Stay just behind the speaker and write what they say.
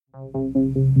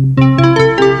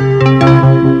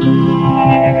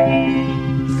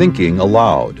Thinking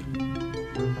Aloud.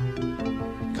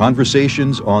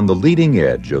 Conversations on the leading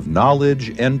edge of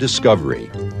knowledge and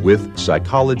discovery with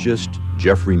psychologist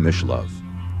Jeffrey Mishlove.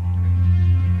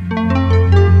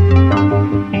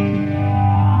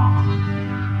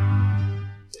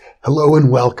 Hello and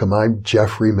welcome. I'm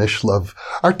Jeffrey Mishlove.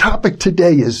 Our topic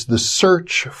today is the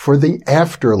search for the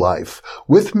afterlife.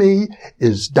 With me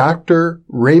is Dr.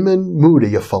 Raymond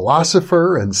Moody, a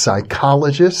philosopher and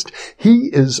psychologist. He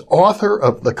is author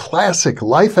of the classic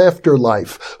Life After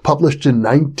Life, published in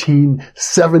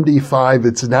 1975.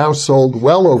 It's now sold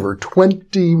well over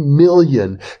 20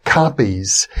 million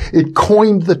copies. It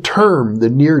coined the term the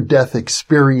near-death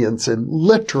experience and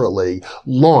literally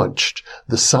launched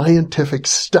the scientific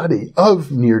study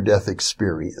of near-death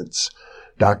experience.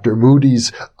 Dr.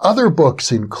 Moody's other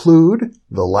books include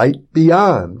The Light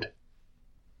Beyond,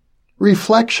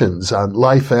 Reflections on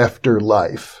Life After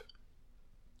Life,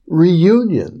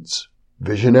 Reunions,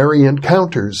 Visionary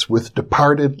Encounters with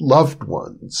Departed Loved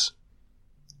Ones,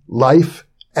 Life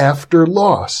After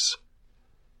Loss,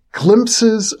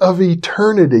 Glimpses of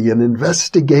Eternity, an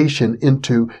investigation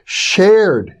into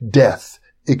shared death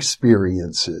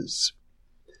experiences.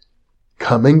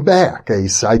 Coming Back, a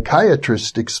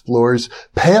psychiatrist explores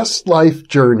past life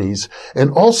journeys,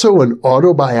 and also an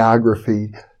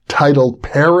autobiography titled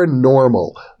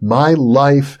Paranormal, My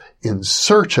Life in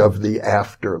Search of the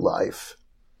Afterlife.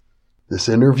 This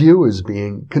interview is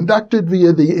being conducted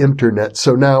via the internet,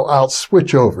 so now I'll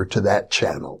switch over to that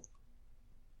channel.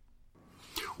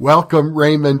 Welcome,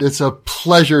 Raymond. It's a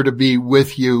pleasure to be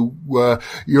with you.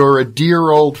 You're a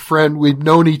dear old friend. We've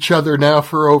known each other now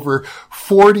for over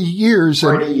 40 years.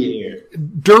 40 years.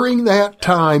 During that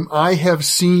time, I have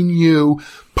seen you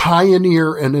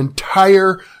pioneer an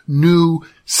entire new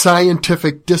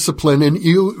scientific discipline. And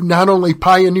you not only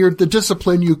pioneered the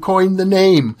discipline, you coined the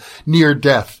name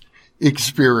near-death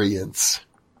experience.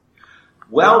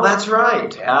 Well, that's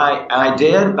right. I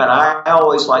did, but I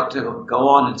always like to go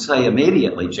on and say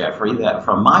immediately, Jeffrey, that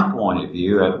from my point of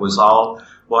view, it was all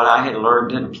what I had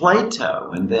learned in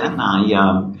Plato. And then I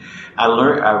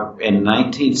learned in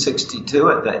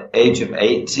 1962 at the age of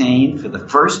 18, for the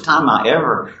first time I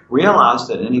ever realized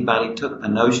that anybody took the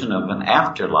notion of an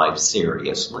afterlife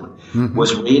seriously,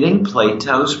 was reading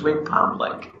Plato's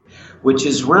Republic, which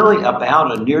is really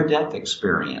about a near-death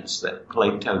experience that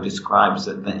Plato describes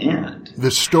at the end. The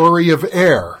story of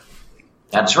air.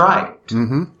 That's right.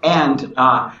 Mm-hmm. And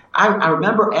I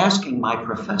remember asking my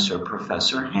professor,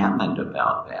 Professor Hammond,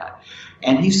 about that.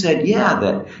 And he said,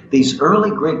 that these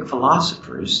early Greek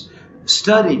philosophers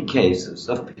studied cases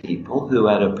of people who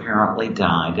had apparently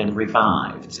died and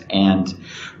revived. And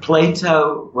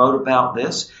Plato wrote about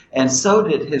this, and so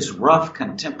did his rough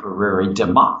contemporary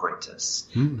Democritus,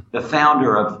 the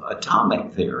founder of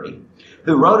atomic theory,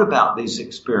 who wrote about these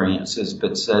experiences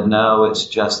but said, no, it's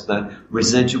just the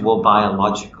residual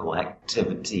biological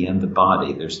activity in the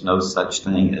body. There's no such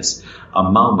thing as a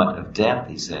moment of death,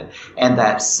 he said. And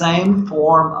that same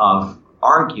form of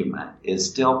argument is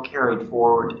still carried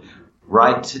forward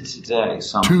right to today.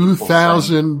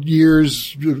 2,000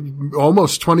 years,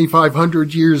 almost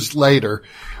 2,500 years later,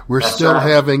 we're still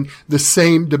having the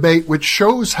same debate, which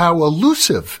shows how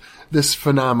elusive this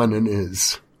phenomenon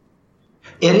is.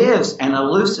 It is, and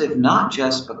elusive not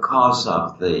just because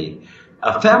of the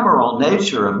ephemeral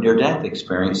nature of near-death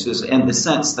experiences, in the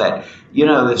sense that,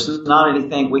 this is not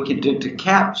anything we can do to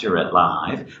capture it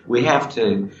live. We have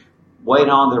to wait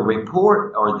on the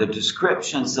report or the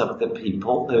descriptions of the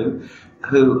people who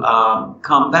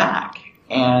come back.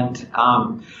 And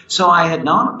so I had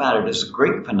known about it as a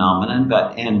Greek phenomenon,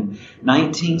 but in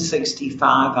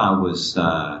 1965, I was,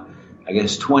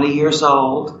 20 years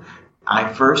old.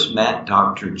 I first met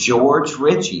Dr. George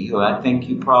Ritchie, who I think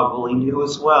you probably knew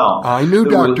as well. I knew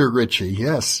Dr. Ritchie,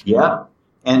 yes. Yeah.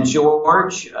 And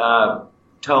George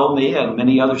told me and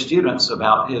many other students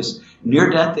about his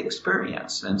near-death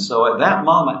experience. And so at that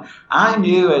moment, I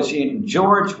knew,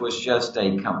 George was just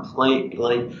a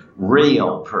completely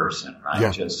real person, right?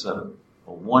 Yeah. Just a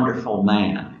wonderful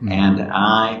man. Mm-hmm. And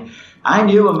I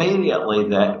knew immediately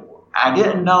that I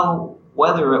didn't know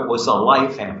whether it was a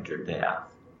life after death,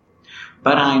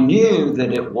 but I knew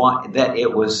that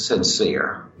it was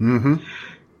sincere. Mm-hmm.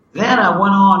 Then I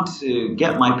went on to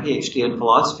get my PhD in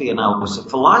philosophy, and I was a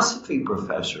philosophy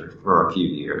professor for a few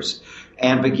years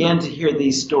and began to hear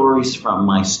these stories from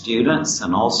my students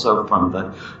and also from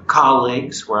the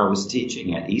colleagues where I was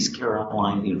teaching at East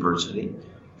Carolina University.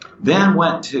 Then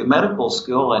went to medical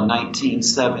school in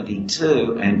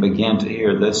 1972 and began to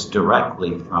hear this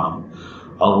directly from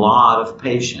a lot of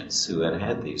patients who had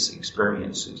had these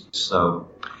experiences. So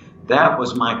that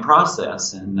was my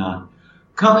process in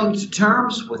coming to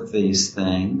terms with these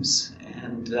things.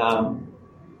 And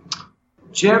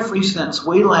Jeffrey, since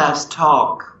we last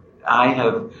talked, I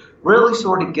have really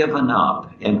sort of given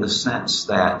up in the sense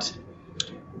that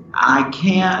I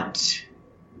can't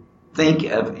think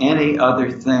of any other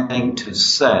thing to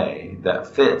say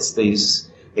that fits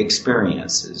these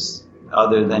experiences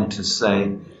other than to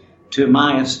say, to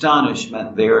my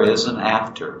astonishment, there is an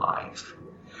afterlife.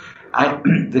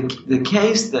 The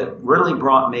case that really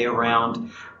brought me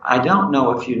around, I don't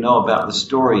know if you know about the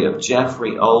story of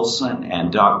Jeffrey Olson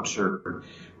and Dr.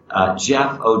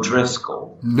 Jeff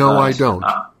O'Driscoll. No, I don't.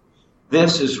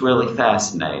 This is really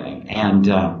fascinating.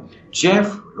 And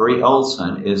Jeffrey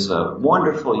Olson is a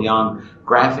wonderful young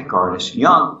graphic artist,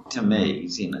 young to me,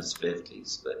 he's in his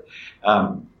 50s, but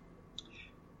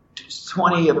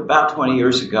about 20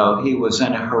 years ago, he was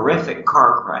in a horrific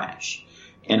car crash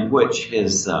in which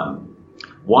his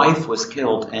wife was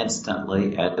killed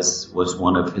instantly, as was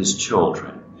one of his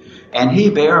children. And he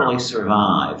barely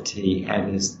survived. He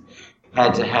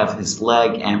had to have his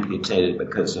leg amputated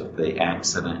because of the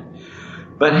accident,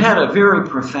 but had a very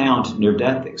profound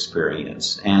near-death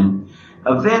experience. And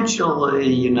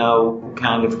eventually,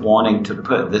 kind of wanting to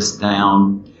put this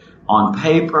down on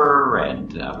paper,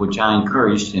 and which I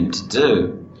encouraged him to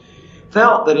do,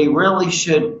 felt that he really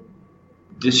should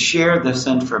to share this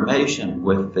information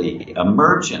with the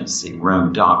emergency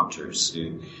room doctors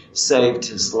who saved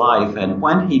his life. And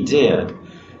when he did,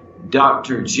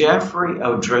 Dr. Jeffrey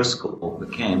O'Driscoll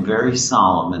became very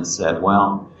solemn and said,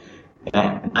 well,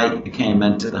 that night you came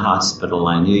into the hospital,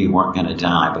 I knew you weren't going to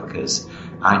die because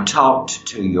I talked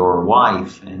to your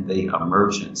wife in the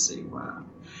emergency room.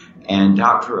 And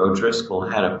Dr. O'Driscoll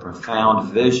had a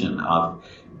profound vision of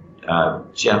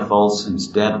Jeff Olson's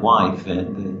dead wife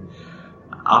in the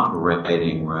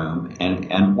operating room.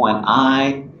 And when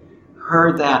I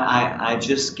heard that, I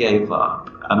just gave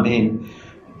up. I mean,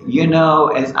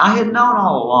 as I had known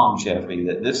all along, Jeffrey,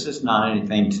 that this is not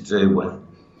anything to do with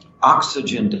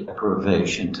oxygen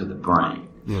deprivation to the brain.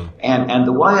 Yeah. And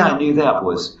the way I knew that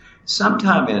was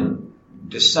sometime in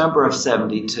December of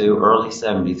 72, early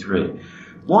 73,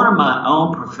 one of my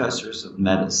own professors of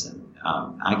medicine,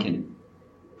 I can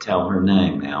tell her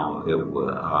name now,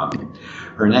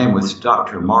 her name was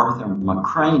Dr. Martha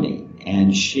McCraney,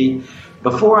 and she,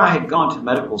 before I had gone to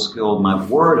medical school, my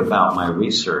word about my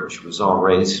research was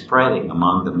already spreading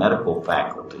among the medical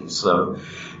faculty. So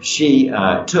she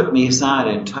took me aside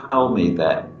and told me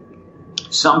that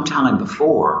sometime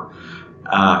before,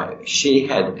 she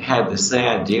had the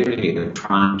sad duty of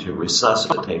trying to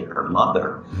resuscitate her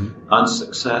mother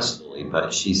unsuccessfully,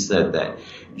 but she said,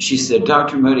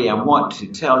 Dr. Moody, I want to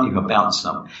tell you about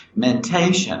some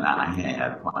mentation I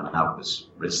had when I was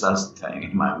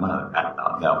resuscitating my mother. I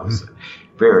thought that was a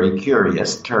very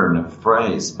curious turn of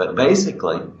phrase, but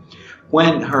basically,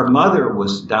 when her mother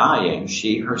was dying,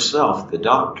 she herself, the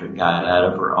doctor, got out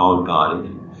of her own body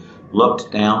and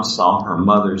looked down, saw her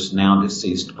mother's now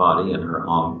deceased body and her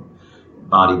own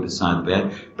body beside the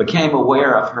bed, became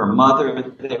aware of her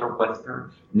mother there with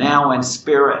her, now in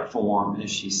spirit form,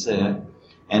 as she said,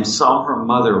 and saw her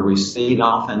mother recede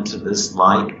off into this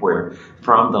light where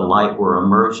from the light were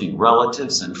emerging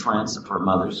relatives and friends of her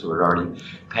mother's who had already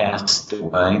passed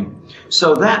away.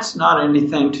 So that's not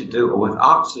anything to do with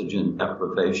oxygen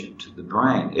deprivation to the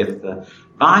brain. If the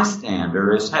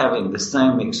bystander is having the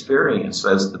same experience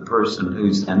as the person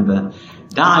who's in the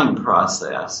dying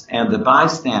process and the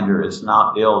bystander is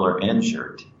not ill or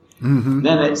injured,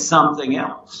 then it's something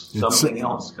else, else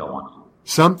going on.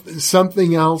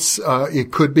 Something else,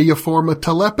 it could be a form of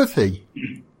telepathy.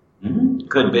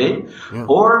 Could be. Yeah.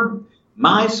 Or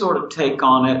my sort of take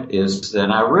on it is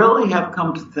that I really have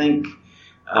come to think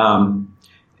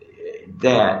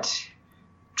that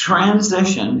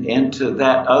transition into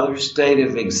that other state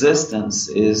of existence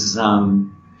is,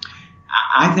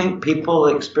 I think people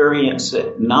experience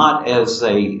it not as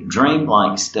a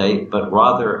dreamlike state, but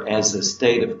rather as a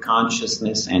state of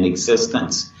consciousness and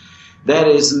existence that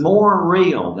is more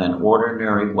real than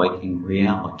ordinary waking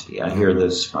reality. I hear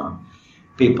this from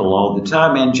people all the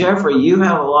time. And Jeffrey, you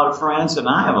have a lot of friends, and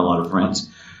I have a lot of friends,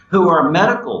 who are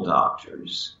medical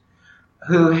doctors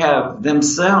who have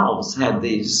themselves had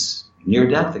these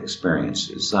near-death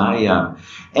experiences. And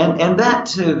that,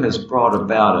 too, has brought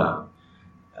about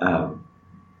a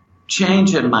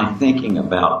change in my thinking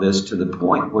about this to the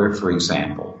point where, for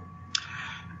example,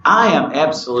 I am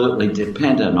absolutely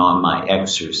dependent on my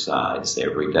exercise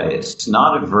every day. It's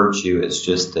not a virtue, it's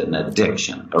just an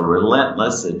addiction, a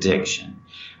relentless addiction.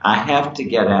 I have to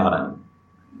get out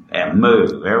and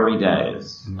move every day,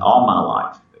 all my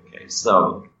life. Okay,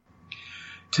 so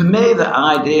to me, the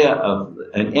idea of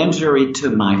an injury to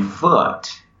my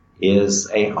foot is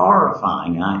a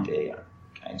horrifying idea.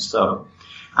 Okay, so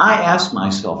I ask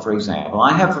myself, for example,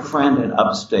 I have a friend in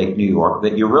upstate New York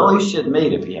that you really should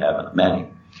meet if you haven't met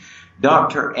him,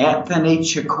 Dr. Anthony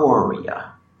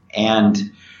Cicoria.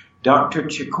 And Dr.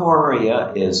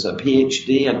 Cicoria is a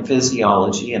PhD in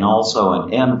physiology and also an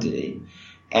MD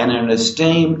and an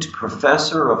esteemed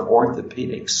professor of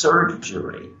orthopedic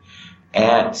surgery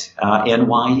at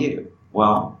NYU.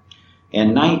 Well,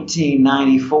 in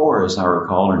 1994, as I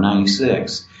recall, or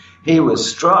 96, he was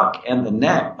struck in the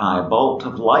neck by a bolt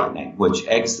of lightning, which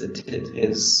exited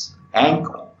his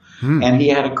ankle, and he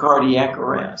had a cardiac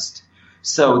arrest.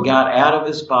 So he got out of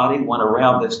his body, went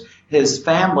around this. His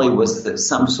family was at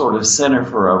some sort of center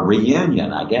for a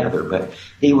reunion, I gather, but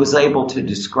he was able to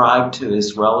describe to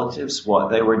his relatives what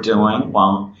they were doing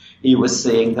while he was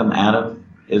seeing them out of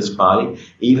his body,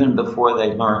 even before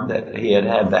they learned that he had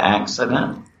had the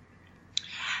accident.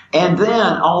 And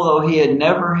then, although he had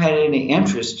never had any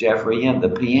interest, Jeffrey, in the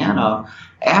piano,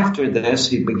 after this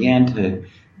he began to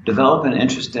develop an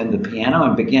interest in the piano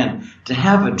and began to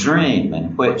have a dream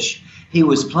in which he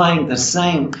was playing the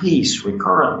same piece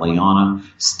recurrently on a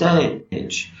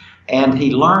stage. And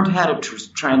he learned how to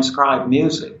transcribe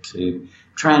music, to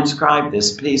transcribe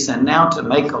this piece. And now, to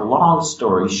make a long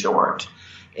story short,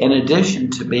 in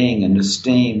addition to being an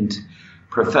esteemed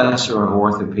professor of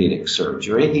orthopedic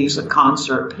surgery, he's a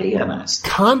concert pianist.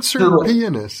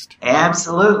 Pianist?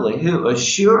 Absolutely, who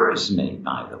assures me,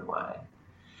 by the way,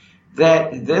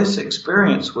 that this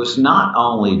experience was not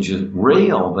only just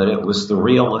real, but it was the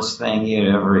realest thing he had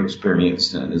ever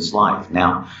experienced in his life.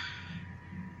 Now,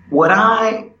 would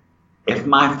I, if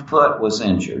my foot was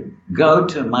injured, go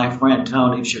to my friend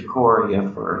Tony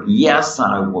Cicoria for, yes,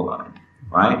 I would,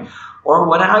 right? Or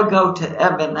would I go to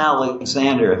Eben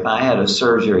Alexander if I had a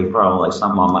surgery problem like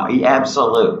some on my,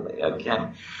 absolutely, okay?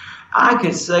 I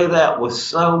could say that with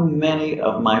so many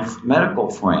of my medical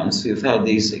friends who've had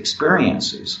these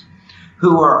experiences,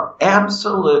 who are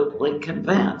absolutely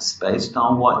convinced, based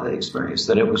on what they experienced,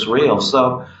 that it was real.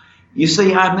 So, you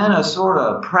see, I'm in a sort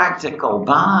of practical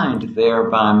bind there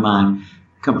by my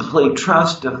complete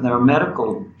trust of their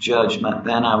medical judgment.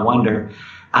 Then I wonder,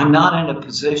 I'm not in a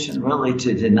position really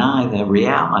to deny the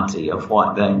reality of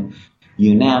what they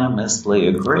unanimously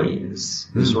agree is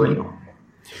real.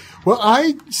 Well,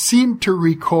 I seem to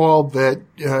recall that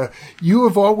you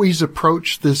have always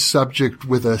approached this subject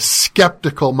with a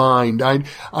skeptical mind.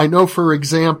 I know, for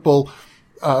example,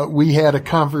 we had a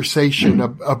conversation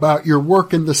about your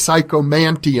work in the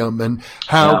Psychomantium and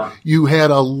how you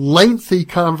had a lengthy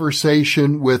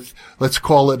conversation with, let's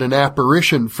call it an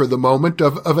apparition for the moment,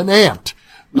 of an aunt.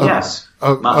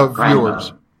 Of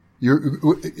yours.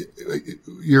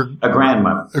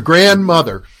 A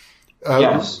grandmother.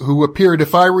 Who appeared,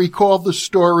 if I recall the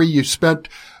story, you spent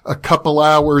a couple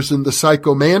hours in the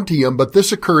Psychomantium, but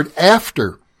this occurred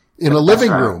after, in a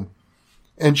living room.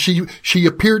 And she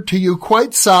appeared to you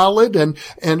quite solid, and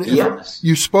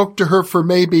you spoke to her for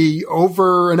maybe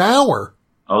over an hour.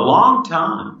 A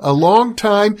long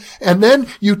time. And then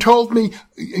you told me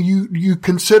you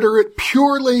consider it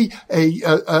purely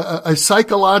a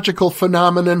psychological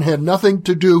phenomenon, had nothing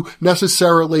to do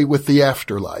necessarily with the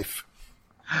afterlife.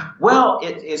 Well,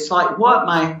 it's like what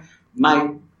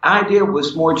my idea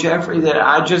was more, Jeffrey, that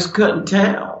I just couldn't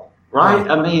tell, right?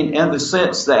 I mean, in the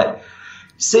sense that,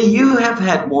 see, you have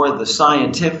had more of the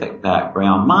scientific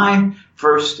background. My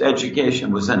first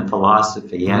education was in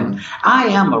philosophy, and I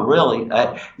am a really,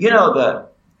 the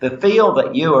field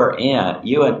that you are in,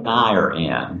 you and I are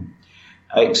in,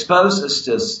 exposes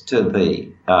us to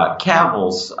the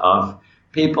cavils of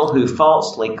people who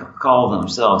falsely call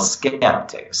themselves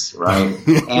skeptics, right?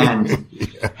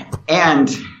 And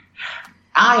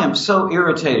I am so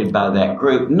irritated by that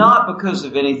group, not because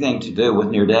of anything to do with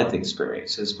near-death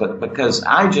experiences, but because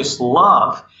I just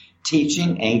love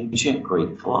teaching ancient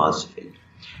Greek philosophy.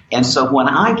 And so when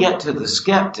I get to the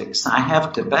skeptics, I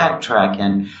have to backtrack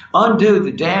and undo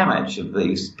the damage of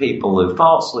these people who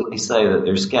falsely say that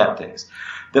they're skeptics.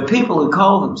 The people who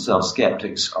call themselves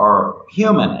skeptics are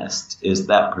humanists, is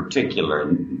that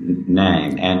particular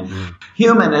name. And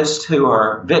humanists who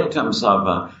are victims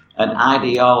of an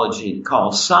ideology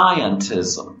called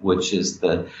scientism, which is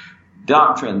the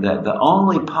doctrine that the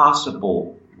only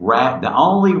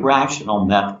rational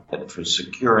method for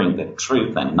securing the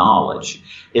truth and knowledge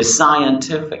is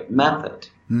scientific method.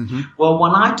 Well,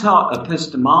 when I taught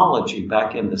epistemology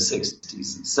back in the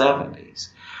 60s and 70s,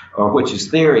 or which is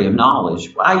theory of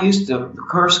knowledge. I used to, the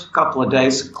first couple of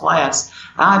days of class,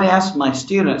 I'd ask my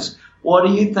students, what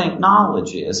do you think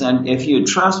knowledge is? And if you'd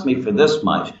trust me for this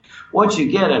much, what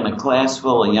you get in a class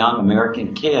full of young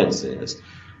American kids is,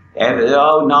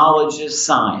 knowledge is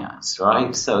science,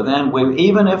 right? So then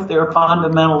even if they're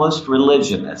fundamentalist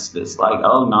religionists, it's like,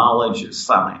 knowledge is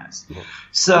science. Yeah.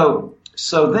 So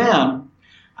then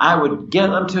I would get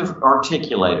them to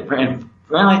articulate it. And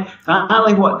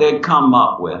finally what they'd come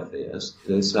up with is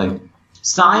they say,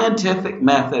 scientific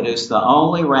method is the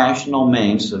only rational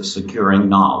means of securing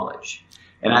knowledge.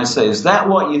 And I say, is that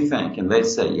what you think? And they'd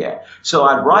say, yeah. So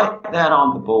I'd write that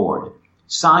on the board.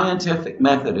 Scientific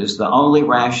method is the only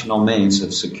rational means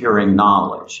of securing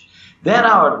knowledge. Then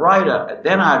I would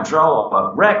I'd draw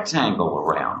a rectangle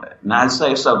around it. And I'd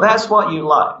say, so that's what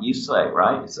you say,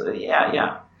 right? So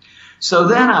yeah. So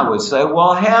then I would say,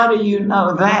 well, how do you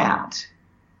know that?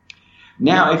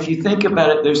 Now, if you think about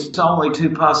it, there's only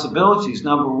two possibilities.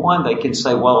 Number one, they can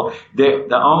say, well, the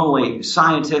only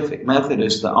scientific method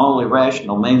is the only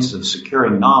rational means of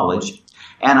securing knowledge.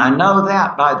 And I know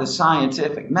that by the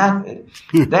scientific method.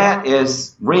 That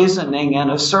is reasoning in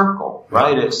a circle,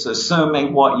 right? It's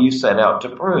assuming what you set out to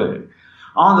prove.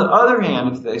 On the other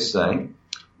hand, if they say,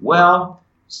 well,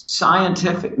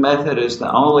 scientific method is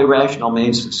the only rational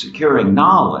means of securing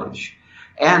knowledge,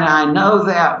 and I know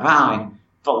that by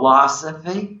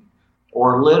philosophy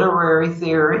or literary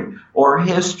theory or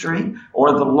history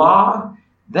or the law,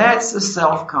 that's a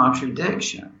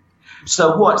self-contradiction.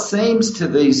 So what seems to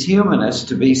these humanists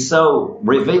to be so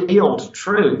revealed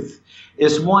truth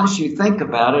is once you think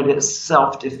about it, it's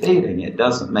self-defeating. It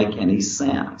doesn't make any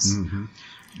sense. Mm-hmm.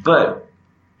 But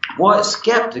what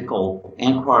skeptical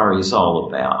inquiry is all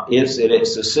about is that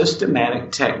it's a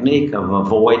systematic technique of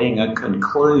avoiding a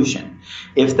conclusion.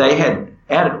 If they had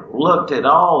looked at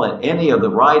all at any of the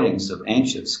writings of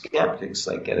ancient skeptics,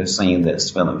 they could have seen this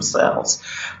for themselves.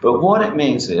 But what it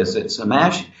means is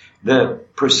the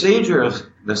procedure of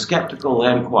the skeptical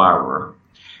inquirer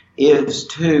is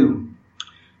to,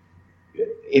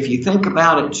 if you think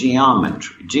about it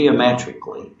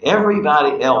geometrically,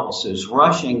 everybody else is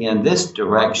rushing in this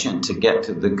direction to get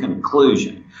to the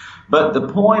conclusion. But the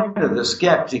point of the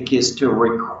skeptic is to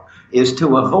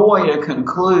avoid a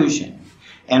conclusion.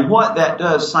 And what that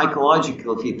does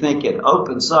psychologically, if you think, it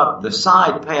opens up the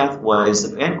side pathways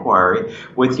of inquiry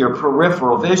with your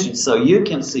peripheral vision so you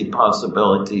can see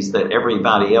possibilities that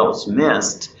everybody else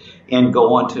missed and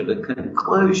go on to the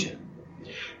conclusion.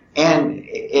 And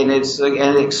it's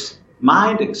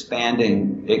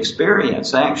mind-expanding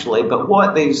experience, actually. But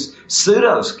what these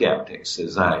pseudo-skeptics,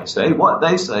 as I say, what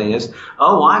they say is,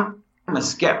 I'm a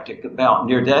skeptic about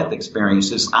near-death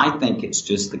experiences. I think it's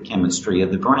just the chemistry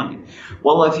of the brain.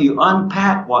 Well, if you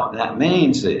unpack what that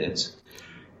means is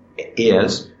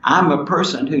I'm a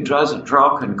person who doesn't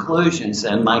draw conclusions,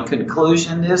 and my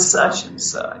conclusion is such and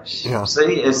such. Yeah.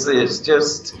 See, it's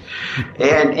just,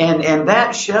 and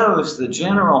that shows the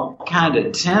general kind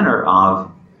of tenor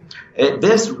of it.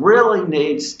 This really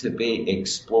needs to be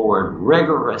explored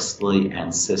rigorously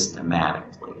and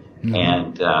systematically.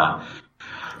 Mm-hmm.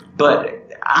 But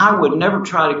I would never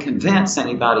try to convince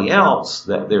anybody else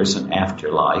that there's an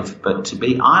afterlife. But to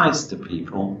be honest to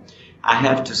people, I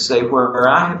have to say where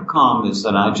I have come is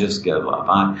that I just give up.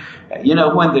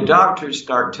 When the doctors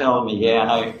start telling me,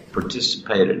 I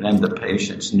participated in the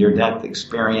patient's near-death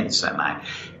experience and I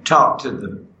talked to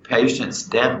the patient's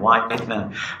dead wife,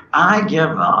 and I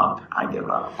give up.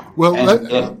 Well,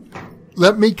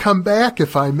 let me come back,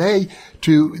 if I may,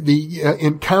 to the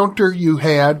encounter you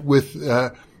had with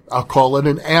I'll call it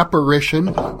an apparition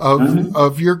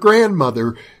of your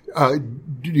grandmother.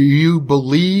 Do you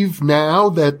believe now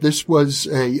that this was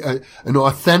an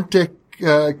authentic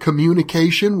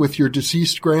communication with your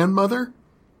deceased grandmother?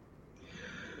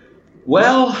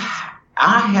 Well,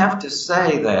 I have to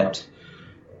say that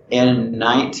in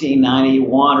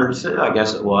 1991 or two, I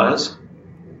guess it was,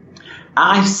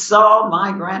 I saw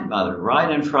my grandmother right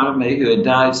in front of me, who had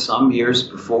died some years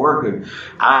before.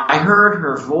 I heard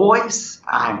her voice.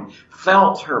 I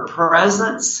felt her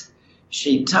presence.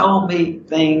 She told me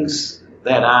things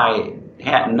that I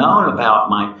hadn't known about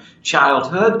my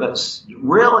childhood, but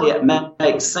really it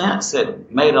makes sense. It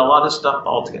made a lot of stuff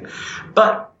altogether.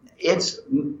 But it's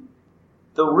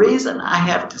the reason I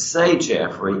have to say,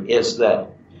 Jeffrey, is that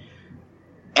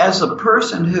as a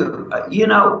person who,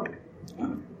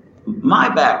 my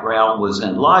background was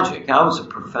in logic. I was a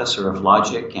professor of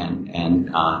logic and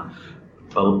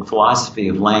philosophy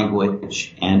of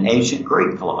language and ancient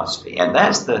Greek philosophy. And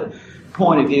that's the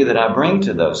point of view that I bring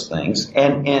to those things.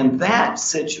 And in that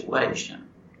situation,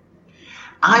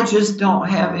 I just don't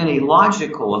have any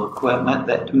logical equipment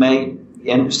that may,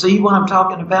 and see what I'm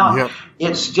talking about? Yep.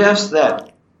 It's just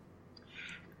that,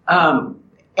 and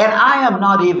I am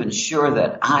not even sure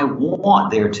that I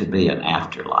want there to be an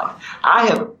afterlife. I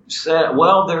have said,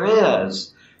 well, there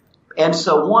is. And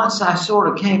so once I sort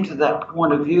of came to that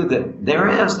point of view that there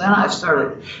is, then I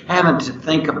started having to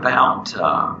think about,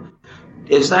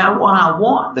 is that what I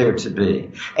want there to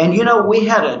be? And, you know, we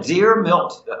had a dear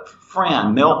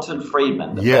friend, Milton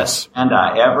Friedman, the best friend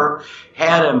I ever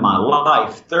had in my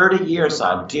life. 30 years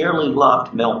I dearly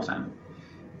loved Milton.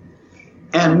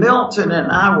 And Milton and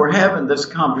I were having this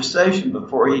conversation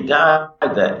before he died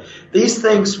that these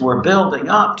things were building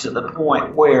up to the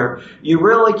point where you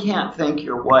really can't think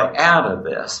your way out of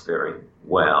this very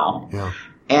well. Yeah.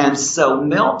 And so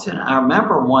Milton, I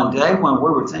remember one day when we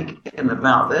were thinking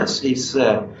about this, he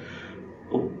said,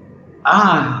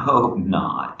 I hope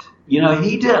not. You know,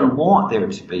 he didn't want there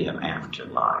to be an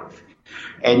afterlife.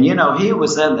 And, you know, he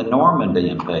was in the Normandy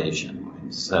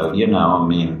invasion. So, you know, I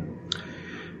mean,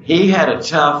 he had a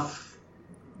tough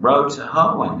road to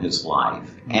hoe in his life.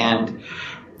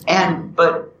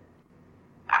 But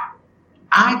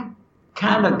I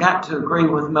kind of got to agree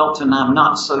with Milton. I'm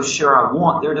not so sure I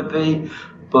want there to be,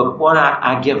 but what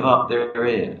I give up, there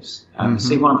is.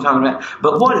 See what I'm talking about?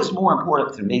 But what is more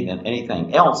important to me than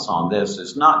anything else on this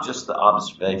is not just the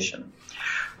observation,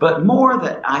 but more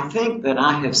that I think that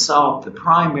I have solved the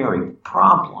primary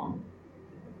problem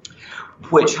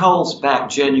which holds back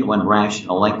genuine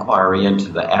rational inquiry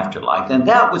into the afterlife. And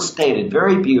that was stated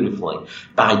very beautifully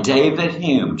by David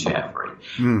Hume, Jeffrey.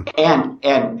 And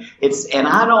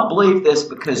I don't believe this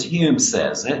because Hume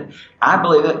says it. I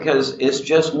believe it because it's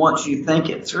just once you think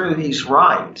it through, he's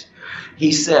right.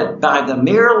 He said, by the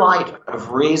mere light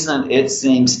of reason, it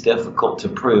seems difficult to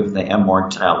prove the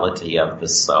immortality of the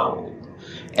soul.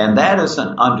 And that is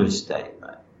an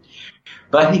understatement.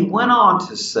 But he went on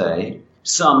to say,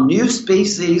 some new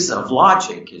species of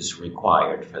logic is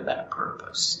required for that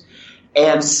purpose,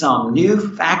 and some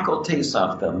new faculties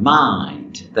of the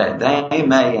mind that they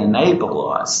may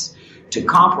enable us to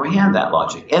comprehend that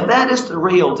logic. And that is the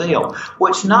real deal,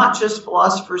 which not just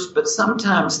philosophers, but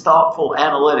sometimes thoughtful,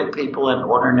 analytic people in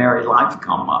ordinary life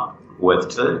come up with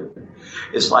too.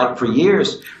 It's like for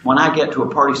years, when I get to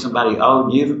a party, somebody,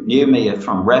 knew me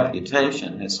from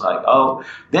reputation. It's like,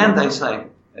 then they say,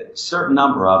 a certain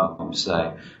number of them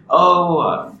say,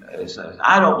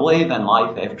 I don't believe in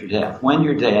life after death. When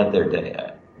you're dead, they're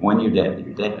dead. When you're dead,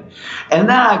 you're dead. And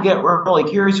then I get really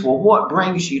curious, well, what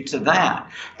brings you to that?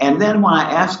 And then when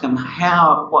I ask them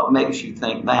what makes you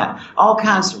think that? All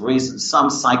kinds of reasons. Some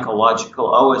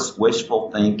psychological, it's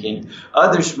wishful thinking.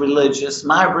 Others religious.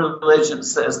 My religion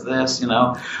says this,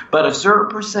 But a certain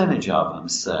percentage of them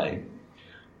say,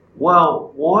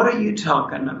 well, what are you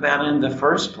talking about in the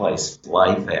first place,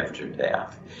 life after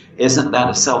death? Isn't that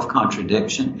a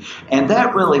self-contradiction? And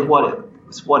that really what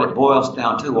it boils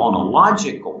down to on a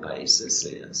logical basis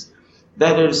is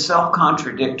that it is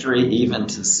self-contradictory even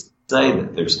to say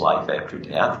that there's life after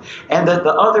death, and that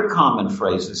the other common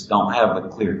phrases don't have a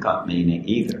clear-cut meaning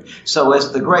either. So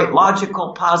as the great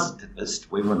logical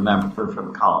positivist we remember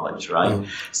from college, right,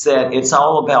 said it's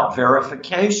all about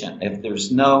verification. If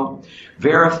there's no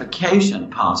verification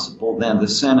possible, then the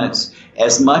sentence,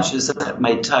 as much as it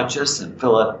may touch us and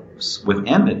fill us with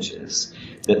images,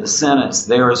 that the sentence,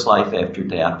 there is life after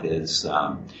death,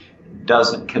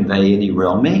 doesn't convey any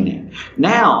real meaning.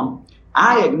 Now,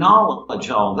 I acknowledge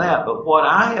all that, but what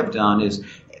I have done is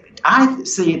I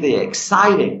see the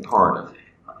exciting part of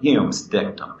Hume's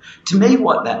dictum. To me,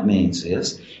 what that means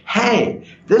is, hey,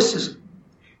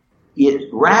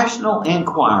 rational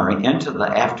inquiry into the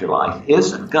afterlife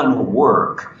isn't going to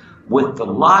work with the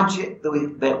logic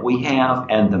that we have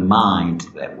and the mind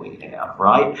that we have,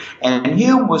 right? And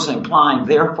Hume was implying,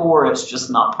 therefore, it's just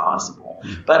not possible.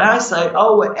 But I say,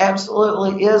 it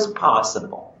absolutely is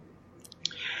possible.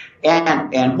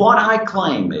 And what I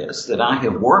claim is that I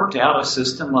have worked out a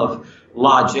system of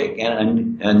logic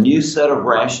and a new set of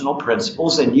rational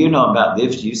principles, and you know about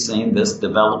this, you've seen this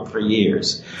develop for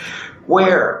years,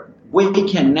 where we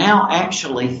can now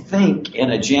actually think in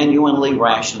a genuinely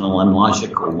rational and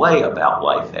logical way about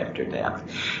life after death.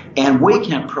 And we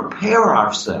can prepare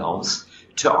ourselves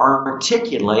to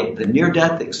articulate the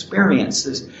near-death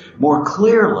experiences more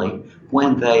clearly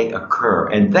when they occur.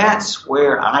 And that's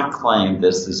where I claim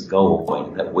this is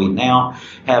going, that we now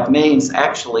have means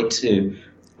actually to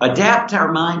adapt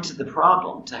our mind to the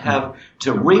problem,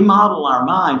 to remodel our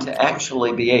mind to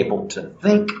actually be able to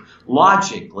think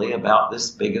logically about this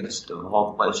biggest of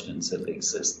all questions of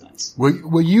existence.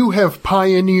 Well, you have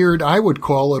pioneered, I would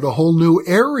call it, a whole new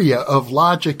area of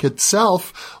logic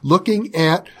itself, looking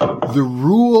at the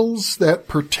rules that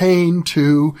pertain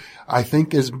to, I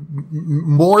think, is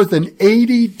more than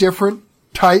 80 different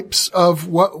types of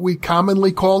what we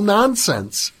commonly call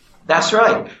nonsense. That's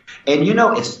right. And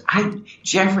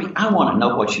Jeffrey, I want to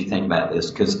know what you think about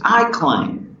this, because I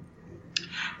claim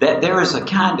that there is a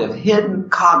kind of hidden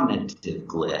cognitive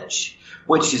glitch,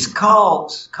 which is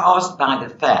caused by the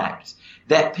fact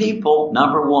that people,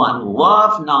 number one,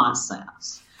 love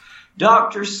nonsense.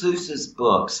 Dr. Seuss's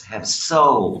books have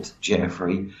sold,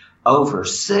 Jeffrey, over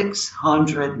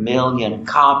 600 million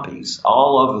copies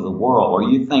all over the world. Or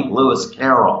you think Lewis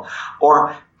Carroll,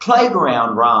 or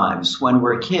playground rhymes when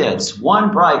we're kids.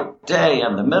 One bright day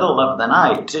in the middle of the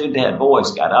night, two dead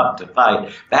boys got up to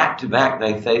fight. Back to back,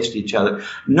 they faced each other.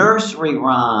 Nursery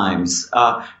rhymes,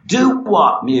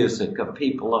 doo-wop music of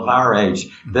people of our age,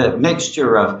 the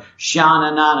mixture of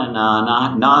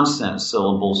sha-na-na-na-na nonsense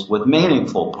syllables with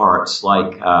meaningful parts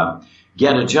like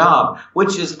get a job,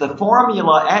 which is the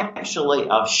formula actually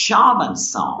of shaman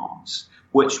songs,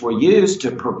 which were used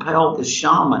to propel the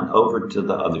shaman over to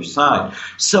the other side.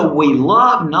 So we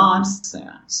love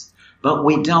nonsense, but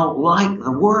we don't like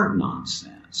the word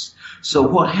nonsense. So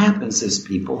what happens is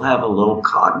people have a little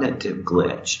cognitive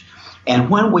glitch. And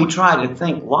when we try to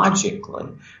think logically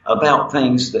about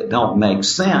things that don't make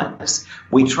sense,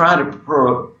 we try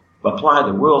to apply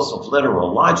the rules of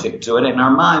literal logic to it, and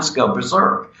our minds go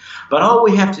berserk. But all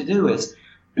we have to do is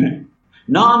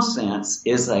nonsense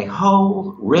is a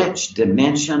whole rich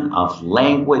dimension of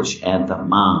language and the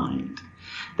mind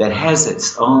that has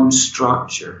its own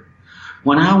structure.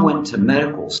 When I went to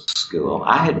medical school,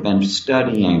 I had been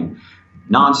studying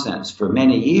nonsense for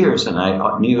many years, and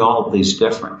I knew all these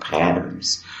different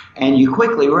patterns. And you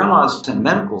quickly realize in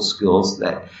medical schools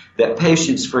that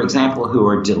patients, for example, who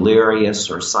are delirious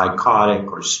or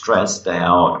psychotic or stressed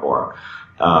out or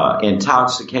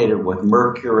intoxicated with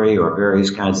mercury or various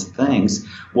kinds of things,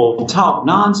 will talk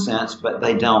nonsense, but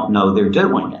they don't know they're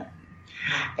doing it.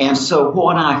 And so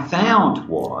what I found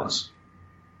was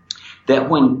that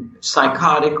when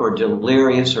psychotic or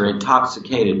delirious or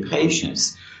intoxicated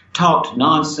patients talked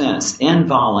nonsense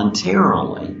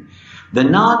involuntarily, the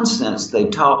nonsense they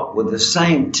talked were the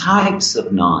same types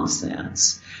of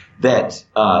nonsense that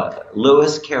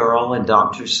Lewis Carroll and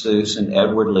Dr. Seuss and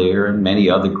Edward Lear and many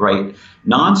other great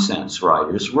nonsense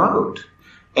writers wrote.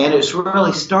 And it's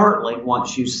really startling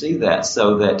once you see that,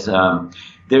 so that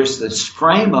there's this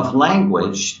frame of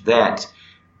language that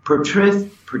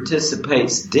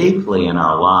participates deeply in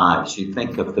our lives. You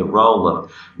think of the role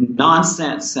of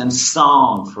nonsense and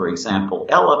song, for example,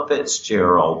 Ella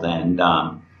Fitzgerald and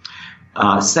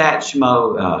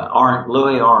Satchmo,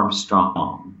 Louis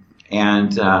Armstrong.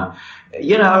 And,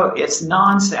 it's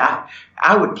nonsense.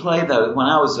 I would play those when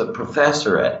I was a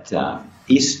professor at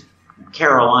East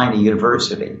Carolina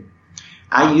University.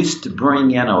 I used to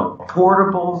bring in a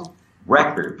portable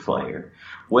record player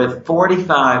with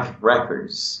 45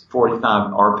 records,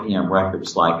 45 RPM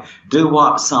records, like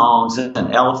doo-wop songs and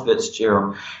Ella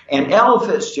Fitzgerald. And Ella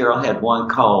Fitzgerald had one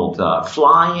called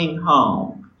Flying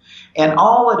Home. And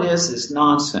all it is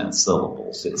nonsense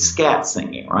syllables. It's scat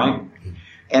singing, right?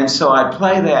 And so I'd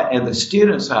play that, and the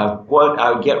students, I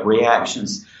would get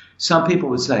reactions. Some people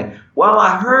would say, well,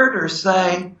 I heard her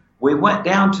say, we went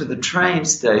down to the train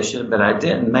station, but I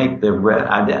didn't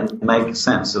make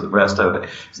sense of the rest of it.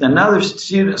 Another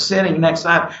student sitting next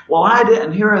to me, well, I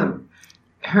didn't hear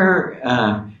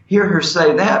her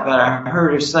say that, but I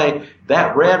heard her say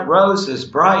that red rose is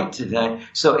bright today.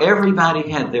 So everybody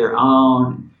had their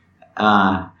own,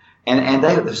 and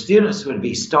the students would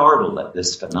be startled at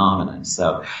this phenomenon.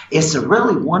 So it's a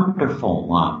really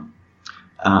wonderful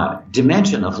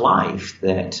dimension of life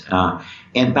that,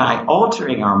 and by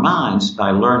altering our minds,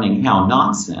 by learning how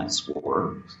nonsense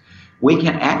works, we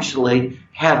can actually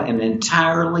have an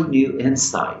entirely new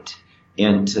insight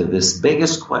into this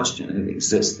biggest question of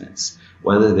existence,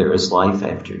 whether there is life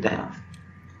after death.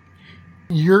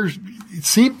 You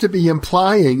seem to be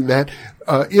implying that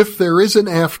if there is an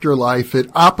afterlife, it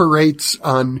operates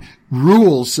on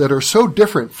rules that are so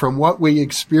different from what we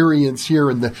experience here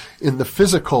in the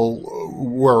physical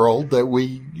world, that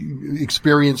we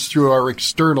experience through our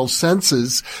external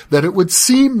senses, that it would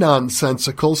seem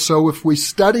nonsensical. So if we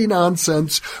study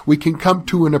nonsense, we can come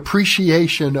to an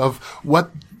appreciation of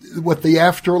what the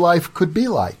afterlife could be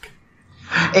like.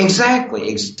 Exactly.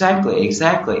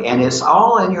 And it's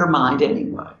all in your mind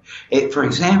anyway. For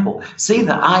example, see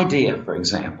the idea, for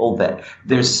example, that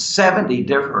there's 70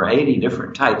 different or 80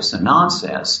 different types of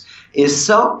nonsense is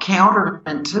so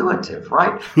counterintuitive,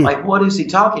 right? Like, what is he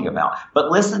talking about?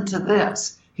 But listen to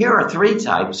this. Here are 3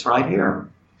 types right here.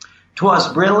 'Twas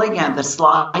brillig and the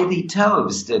slithy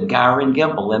toves did gyre and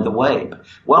gimble in the wabe.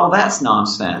 Well, that's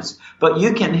nonsense. But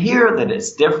you can hear that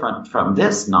it's different from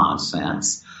this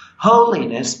nonsense.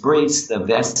 Holiness breeds the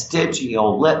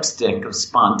vestigial lipstick of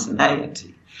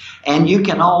spontaneity. And you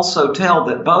can also tell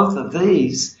that both of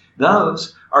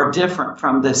those are different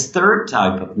from this 3rd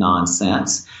type of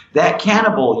nonsense. That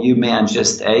cannibal you man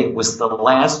just ate was the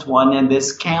last one in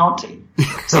this county.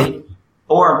 See?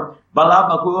 Or,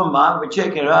 balabaguma, we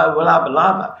chicken,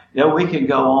 balaba. We can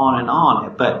go on and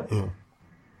on. But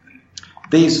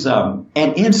these, and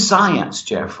in science,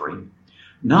 Jeffrey,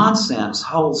 nonsense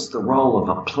holds the role of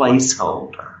a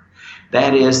placeholder.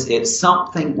 That is, it's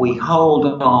something we hold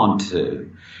on to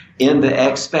in the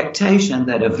expectation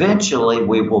that eventually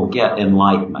we will get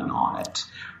enlightenment on it.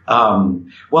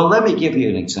 Well, let me give you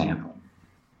an example.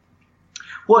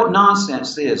 What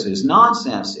nonsense is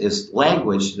nonsense is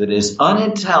language that is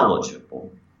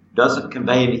unintelligible, doesn't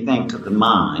convey anything to the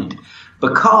mind,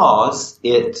 because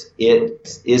it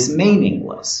is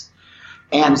meaningless.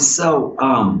 And so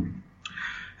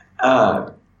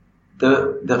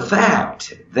the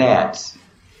fact that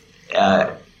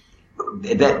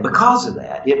because of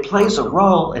that, it plays a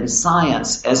role in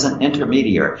science as an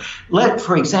intermediary.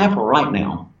 For example, right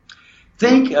now,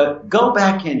 go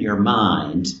back in your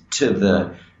mind to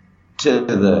the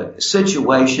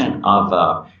situation of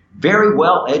a very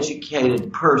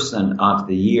well-educated person of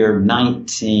the year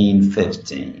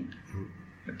 1915.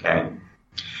 Okay?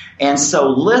 And so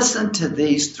listen to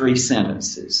these 3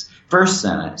 sentences. First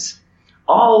sentence,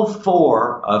 all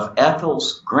 4 of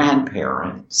Ethel's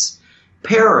grandparents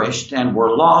perished and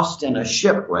were lost in a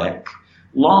shipwreck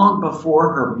long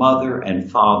before her mother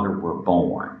and father were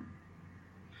born.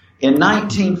 In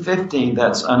 1915,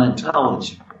 that's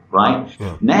unintelligible, right?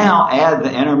 Yeah. Now add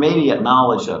the intermediate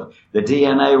knowledge of the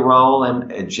DNA role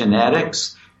in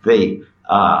genetics, the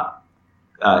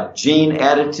gene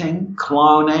editing,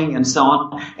 cloning, and so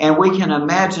on. And we can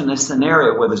imagine a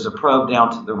scenario where there's a probe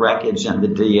down to the wreckage and the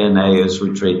DNA is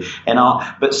retrieved and all.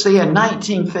 But see, in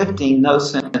 1915, no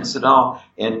sense at all.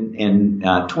 In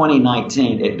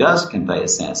 2019, it does convey a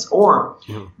sense. Or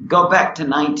go back to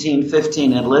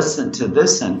 1915 and listen to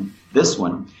this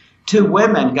one. 2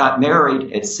 women got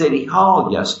married at City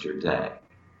Hall yesterday.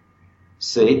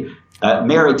 See?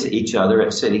 Married to each other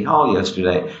at City Hall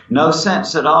yesterday. No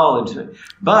sense at all into it.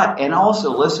 And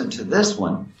also listen to this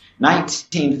one.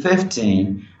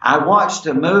 1915, I watched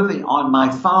a movie on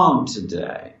my phone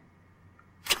today.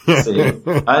 See?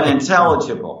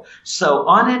 Unintelligible. So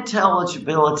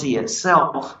unintelligibility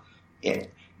itself,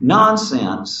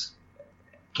 nonsense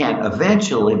can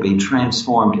eventually be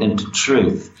transformed into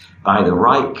truth by the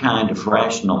right kind of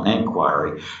rational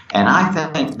inquiry. And I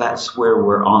think that's where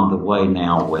we're on the way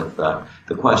now with the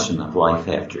question of life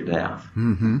after death.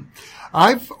 Mm-hmm.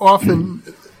 I've often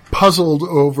puzzled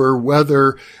over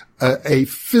whether a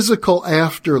physical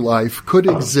afterlife could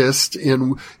exist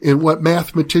in what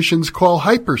mathematicians call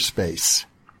hyperspace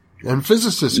and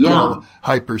physicists call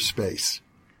hyperspace.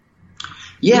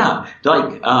 Yeah,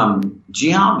 like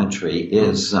geometry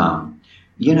is...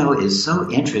 is so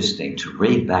interesting to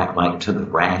read back, like to the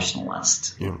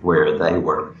rationalists, where they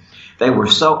were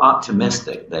so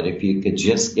optimistic that if you could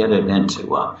just get it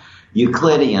into a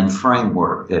Euclidean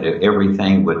framework, that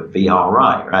everything would be all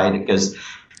right? Because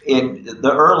in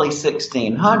the early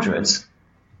 1600s,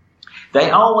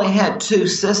 they only had 2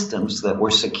 systems that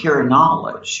were secure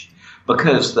knowledge.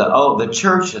 Because the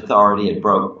church authority had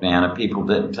broken down and people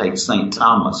didn't take St.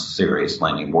 Thomas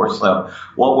seriously anymore. So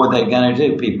what were they going to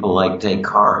do? People like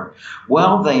Descartes.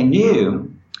 Well, they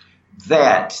knew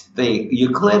that the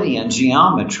Euclidean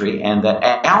geometry and the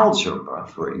algebra,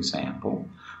 for example,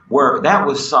 that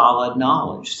was solid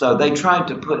knowledge. So they tried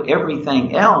to put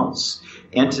everything else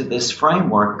into this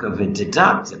framework of a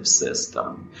deductive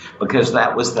system, because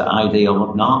that was the ideal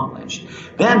of knowledge.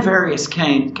 Then various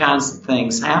kinds of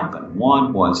things happened.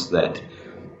 One was that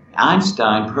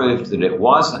Einstein proved that it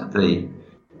wasn't the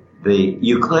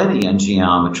Euclidean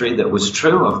geometry that was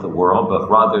true of the world, but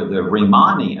rather the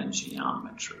Riemannian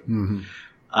geometry. Mm-hmm.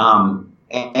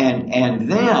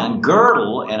 And then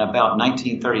Gödel, in about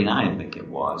 1939, I think it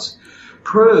was,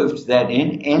 proved that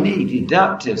in any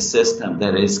deductive system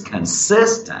that is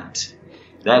consistent,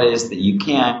 that is, that you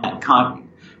can't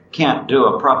can't do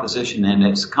a proposition and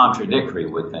it's contradictory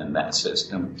within that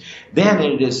system, then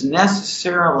it is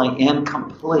necessarily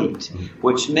incomplete,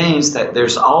 which means that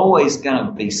there's always going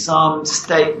to be some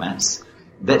statements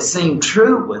that seem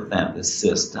true within the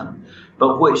system,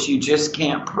 but which you just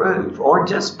can't prove or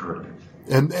disprove.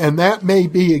 And that may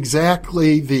be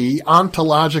exactly the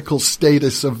ontological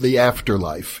status of the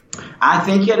afterlife. I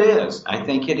think it is.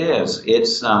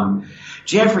 It's,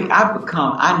 Jeffrey,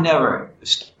 I never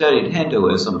studied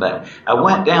Hinduism, but I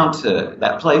went down to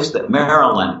that place that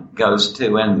Marilyn goes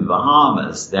to in the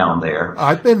Bahamas down there.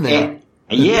 I've been there.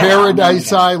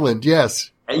 Paradise Island, yes.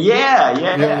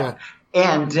 Yeah.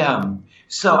 And,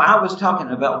 so I was talking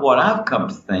about what I've come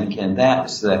to think, and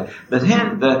that's the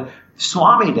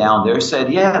Swami down there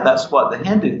said, yeah, that's what the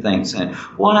Hindu thinks. And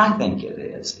what I think it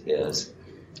is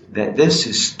that this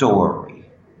is story.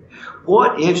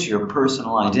 What is your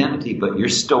personal identity but your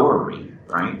story,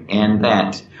 right? And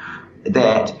that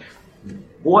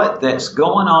what that's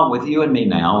going on with you and me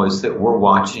now is that we're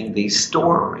watching these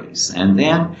stories. And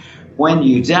then when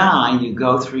you die, you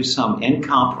go through some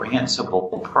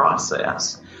incomprehensible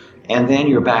process. And then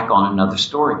you're back on another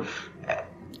story.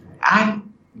 I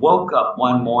woke up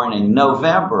one morning,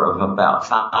 November of about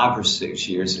 5 or 6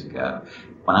 years ago,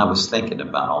 when I was thinking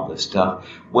about all this stuff,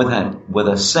 with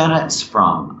a sentence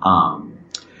from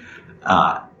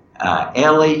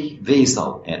Elie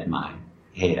Wiesel in my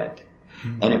head.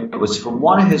 And it was from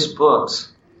one of his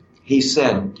books. He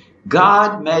said,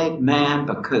 God made man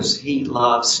because he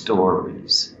loves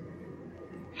stories.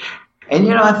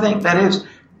 And I think that is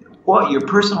what your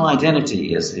personal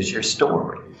identity is your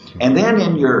story. And then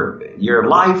in your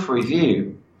life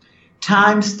review,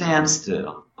 time stands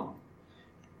still.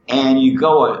 And you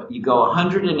go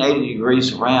 180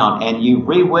 degrees around and you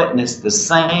re-witness the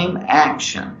same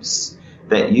actions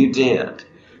that you did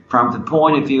from the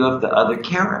point of view of the other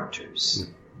characters.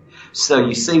 So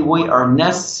you see, we are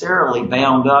necessarily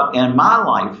bound up in my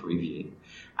life review.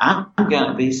 I'm going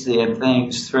to be seeing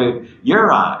things through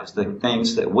your eyes, the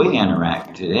things that we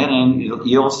interacted in, and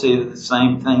you'll see the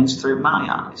same things through my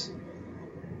eyes.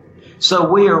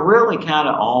 So we are really kind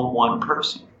of all one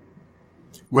person.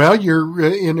 Well, you're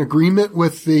in agreement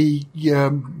with the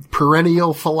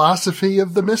perennial philosophy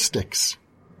of the mystics.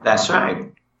 That's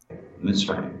right. That's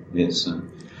right. It's,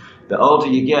 the older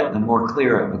you get, the more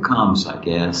clear it becomes, I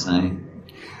guess.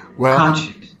 Well,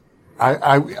 conscious.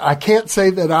 I can't say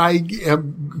that I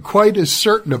am quite as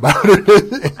certain about it,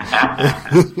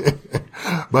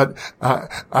 but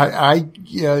I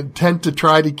tend to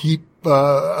try to keep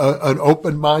an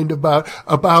open mind about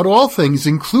all things,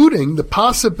 including the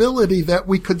possibility that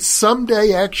we could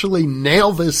someday actually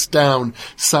nail this down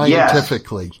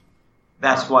scientifically. Yes.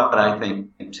 That's what I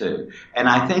think too. And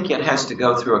I think it has to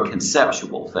go through a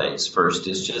conceptual phase first.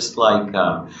 It's just like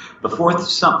before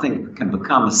something can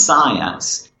become a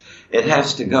science, it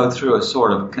has to go through a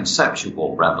sort of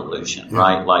conceptual revolution,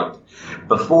 right? Like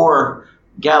before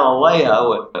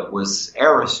Galileo, it was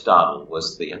Aristotle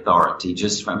was the authority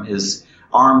just from his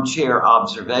armchair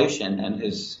observation and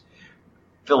his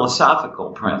philosophical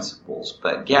principles.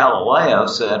 But Galileo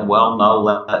said, well, no,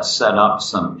 let's set up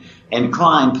some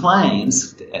inclined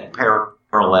planes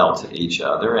parallel to each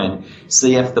other and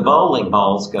see if the bowling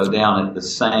balls go down at the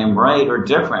same rate or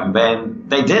different. And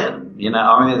they didn't.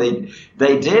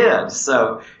 They did.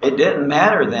 So it didn't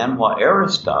matter then what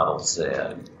Aristotle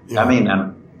said.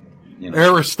 Yeah.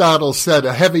 Aristotle said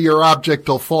a heavier object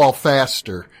will fall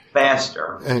faster.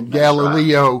 And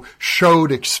Galileo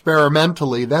showed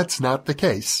experimentally that's not the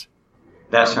case.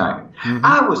 That's right. Mm-hmm.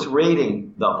 I was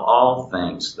reading, of all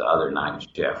things, the other night,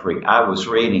 Jeffrey, I was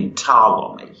reading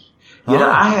Ptolemy.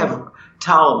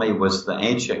 Ptolemy was the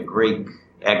ancient Greek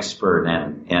expert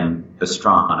in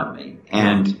astronomy.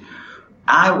 And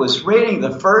I was reading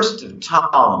the first of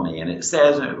Ptolemy, and it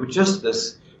says, and it was just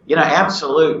this,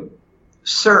 absolute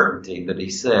certainty that he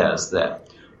says that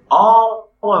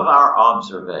all of our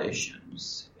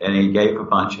observations, and he gave a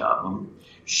bunch of them,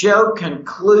 show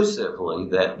conclusively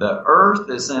that the earth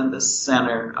is in the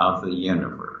center of the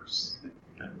universe.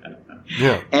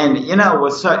 Yeah. And,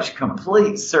 with such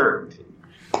complete certainty.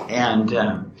 And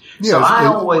so I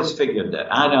always figured that.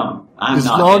 As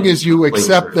long as you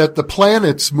accept that the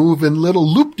planets move in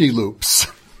little loop-de-loops.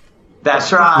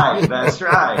 That's right.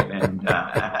 And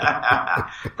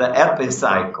the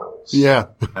epicycles. Yeah.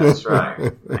 That's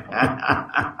right.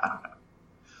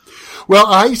 Well,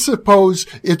 I suppose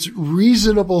it's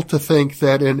reasonable to think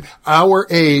that in our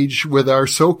age, with our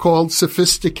so-called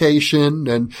sophistication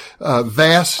and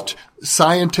vast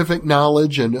scientific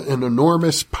knowledge and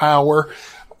enormous power,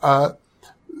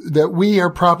 that we are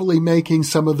probably making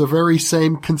some of the very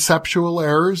same conceptual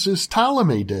errors as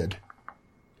Ptolemy did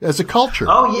as a culture.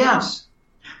 Oh, yes.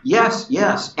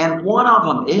 Yes. And one of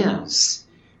them is,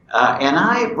 and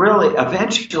I really,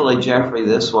 eventually, Jeffrey,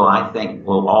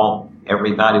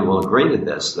 everybody will agree to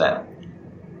this, that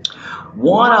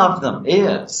one of them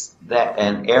is that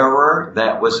an error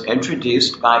that was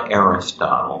introduced by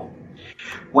Aristotle,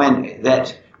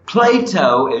 that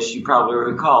Plato, as you probably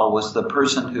recall, was the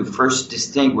person who first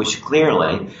distinguished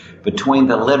clearly between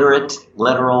the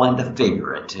literal and the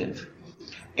figurative,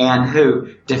 and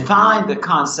who defined the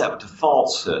concept of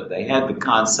falsehood. They had the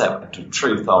concept of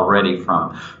truth already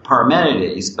from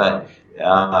Parmenides, but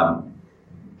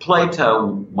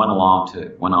Plato went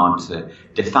on to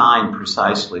define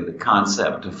precisely the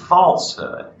concept of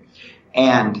falsehood.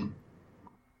 And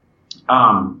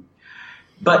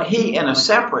but he, in a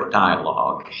separate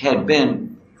dialogue, had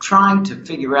been trying to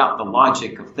figure out the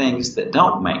logic of things that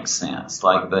don't make sense.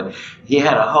 He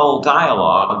had a whole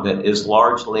dialogue that is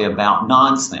largely about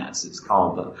nonsense. It's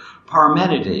called the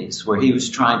Parmenides, where he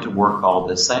was trying to work all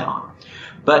this out.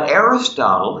 But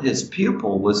Aristotle, his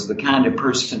pupil, was the kind of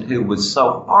person who was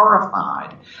so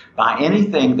horrified by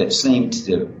anything that seemed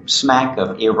to smack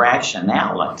of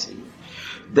irrationality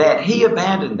that he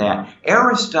abandoned that.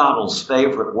 Aristotle's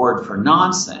favorite word for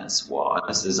nonsense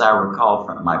was, as I recall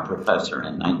from my professor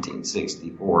in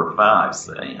 1964 or 5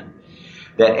 saying,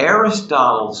 that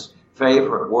Aristotle's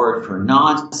favorite word for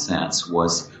nonsense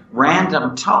was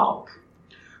random talk.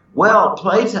 Well,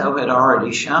 Plato had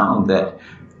already shown that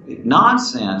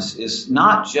nonsense is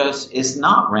not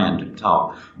random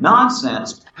talk.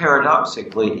 Nonsense,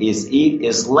 paradoxically,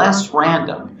 is less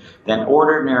random than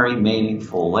ordinary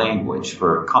meaningful language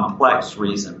for a complex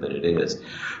reason that it is.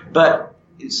 But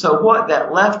so what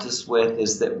that left us with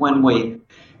is that when we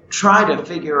try to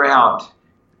figure out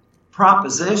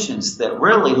propositions that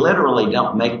really literally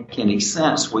don't make any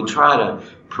sense, we try to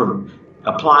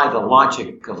apply the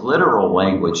logic of literal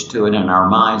language to it and our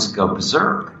minds go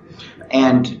berserk.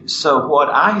 And so what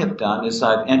I have done is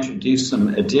I've introduced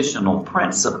some additional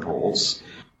principles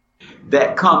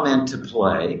that come into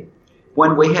play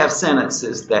when we have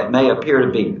sentences that may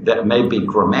be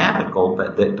grammatical,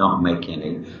 but that don't make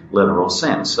any literal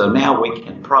sense. So now we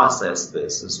can process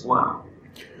this as well.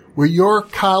 Well, your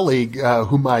colleague,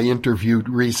 whom I interviewed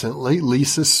recently,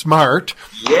 Lisa Smart,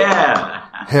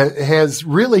 has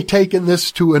really taken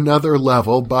this to another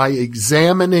level by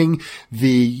examining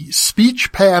the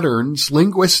speech patterns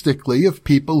linguistically of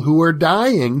people who are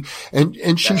dying.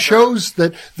 And she shows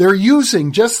that they're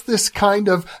using just this kind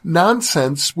of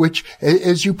nonsense, which,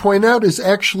 as you point out, is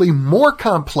actually more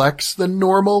complex than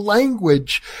normal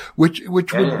language, which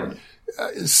would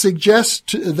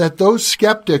suggest that those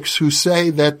skeptics who say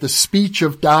that the speech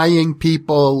of dying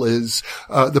people is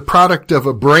the product of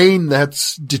a brain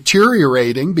that's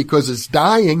deteriorating because it's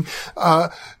dying,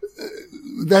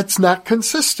 that's not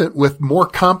consistent with more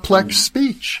complex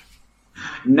speech.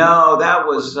 No, that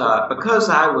was because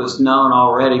I was known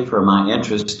already for my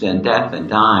interest in death and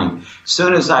dying. As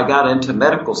soon as I got into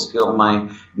medical school, my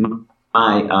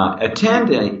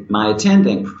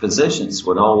attending physicians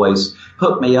would always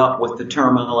hook me up with the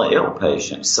terminally ill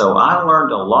patients. So I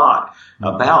learned a lot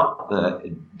about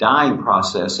the dying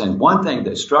process. And one thing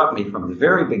that struck me from the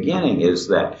very beginning is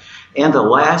that in the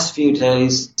last few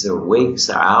days or weeks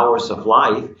or hours of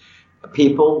life,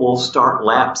 people will start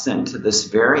lapse into this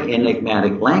very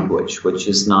enigmatic language, which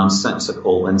is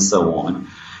nonsensical and so on.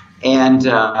 And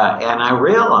I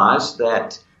realized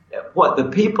that what the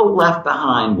people left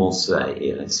behind will say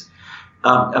is,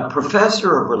 a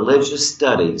professor of religious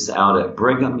studies out at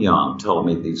Brigham Young told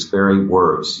me these very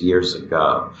words years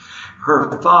ago.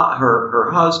 Her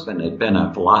husband had been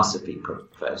a philosophy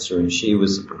professor, and she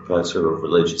was a professor of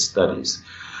religious studies.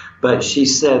 But she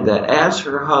said that as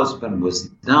her husband was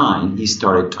dying, he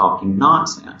started talking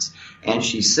nonsense. And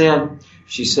she said,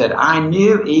 I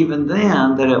knew even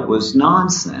then that it was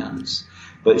nonsense.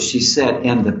 But she said,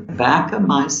 in the back of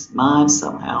my mind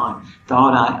somehow, I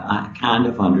thought I kind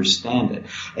of understand it.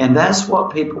 And that's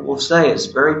what people will say. It's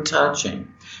very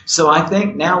touching. So I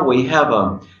think now we have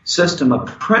a system of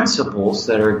principles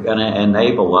that are going to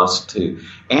enable us to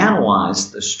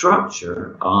analyze the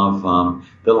structure of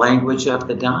the language of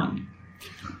the dying.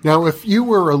 Now, if you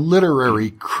were a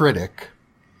literary critic,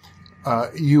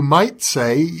 you might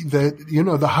say that,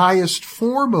 the highest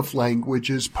form of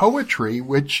language is poetry,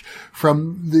 which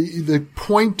from the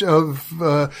point of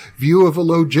view of a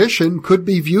logician could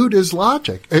be viewed as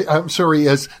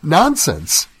as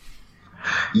nonsense.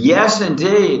 Yes,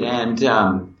 indeed. And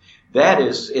that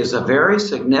is a very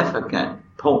significant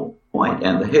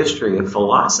and the history of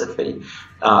philosophy,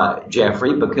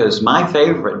 Jeffrey, because my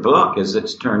favorite book, as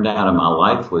it's turned out in my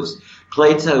life, was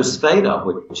Plato's Phaedo,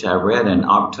 which I read in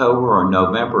October or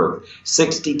November of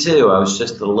 '62. I was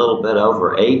just a little bit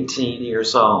over 18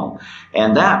 years old.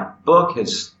 And that book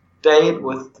has stayed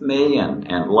with me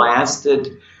and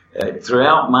lasted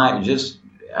throughout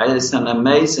it's an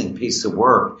amazing piece of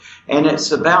work. And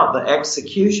it's about the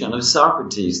execution of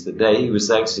Socrates, the day he was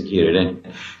executed. And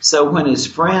so when his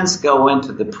friends go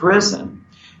into the prison,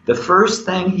 the first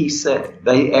thing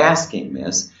they ask him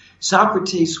is,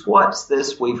 Socrates, what's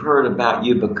this we've heard about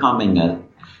you becoming a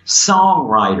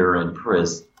songwriter in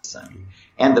prison?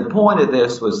 And the point of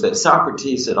this was that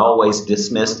Socrates had always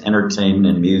dismissed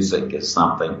entertainment and music as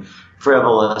something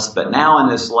frivolous, but now in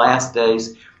his last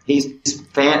days, he's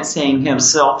fancying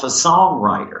himself a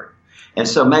songwriter. And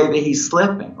so maybe he's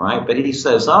slipping, right? But he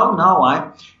says, oh, no,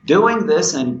 I'm doing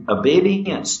this in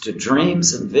obedience to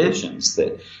dreams and visions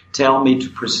that tell me to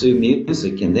pursue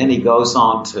music. And then he goes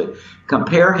on to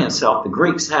compare himself. The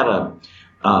Greeks had a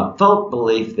folk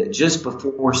belief that just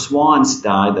before swans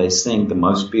die, they sing the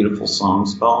most beautiful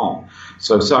songs of all.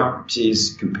 So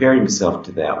Socrates compared himself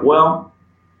to that. Well,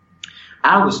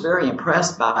 I was very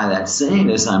impressed by that scene,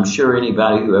 as I'm sure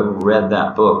anybody who ever read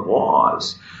that book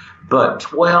was. But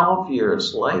 12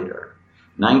 years later,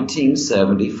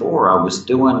 1974, I was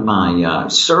doing my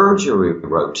surgery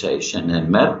rotation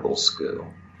in medical school.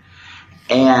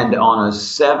 And on a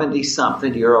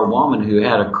 70-something-year-old woman who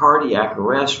had a cardiac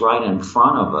arrest right in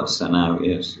front of us, and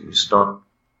I started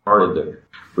the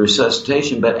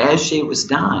resuscitation. But as she was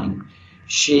dying,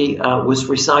 she was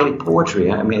reciting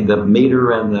poetry. I mean, the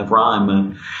meter and the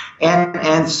rhyme.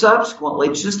 And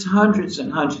subsequently, just hundreds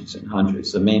and hundreds and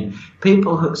hundreds. I mean,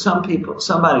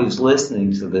 somebody who's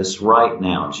listening to this right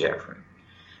now, Jeffrey,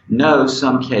 knows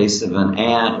some case of an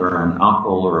aunt or an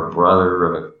uncle or a brother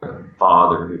or a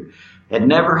father who had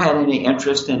never had any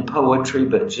interest in poetry,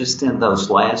 but just in those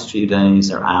last few days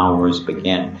or hours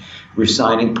began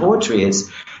reciting poetry.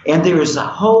 And there is a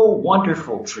whole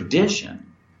wonderful tradition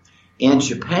in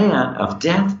Japan of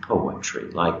death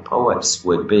poetry, like poets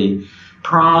would be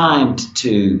primed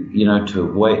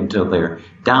to wait until their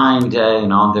dying day,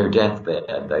 and on their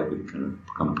deathbed they would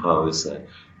compose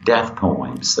death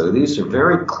poems. So these are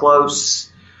very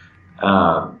close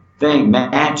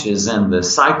matches in the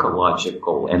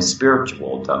psychological and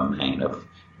spiritual domain of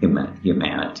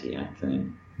humanity, I think.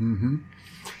 Mm-hmm.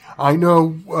 I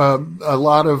know a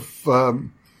lot of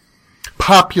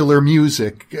popular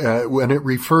music, when it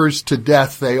refers to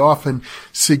death, they often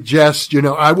suggest,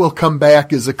 I will come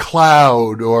back as a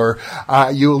cloud, or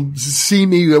you'll see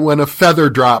me when a feather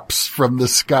drops from the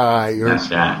sky. Or, that's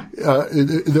right.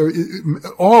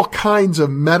 All kinds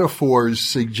of metaphors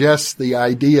suggest the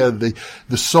idea the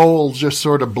soul just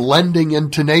sort of blending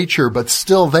into nature, but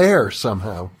still there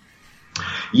somehow.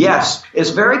 Yes, it's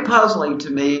very puzzling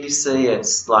to me to see.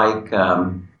 It's like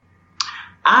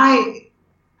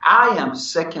I am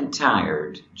sick and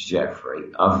tired,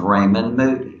 Jeffrey, of Raymond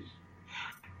Moody.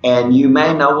 And you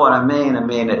may know what I mean.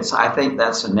 I think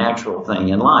that's a natural thing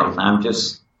in life. I'm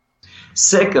just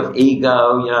sick of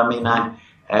ego.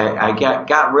 I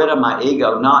got rid of my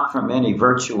ego, not from any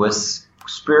virtuous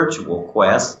spiritual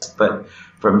quest, but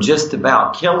from just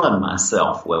about killing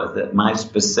myself with it. My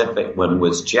specific one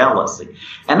was jealousy.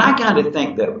 And I kind of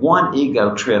think that one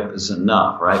ego trip is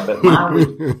enough, right? But mine was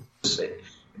jealousy.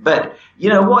 But,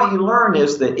 what you learn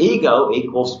is that ego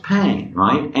equals pain,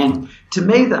 right? And to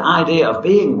me, the idea of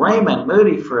being Raymond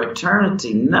Moody for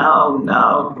eternity, no,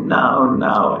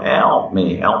 help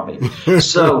me.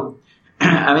 So,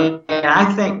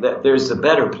 I think that there's a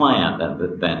better plan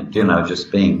than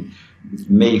just being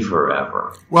me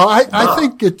forever. Well, I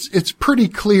think it's pretty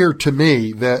clear to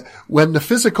me that when the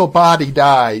physical body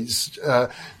dies,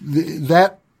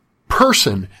 that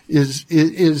person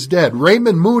is dead.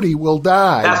 Raymond Moody will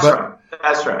die.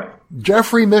 That's right.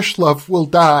 Jeffrey Mishlove will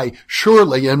die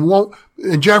surely, and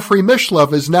Jeffrey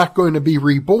Mishlove is not going to be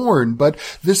reborn, but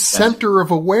this center of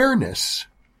awareness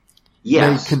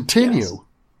may continue.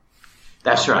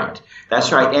 Yes.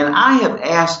 That's right. And I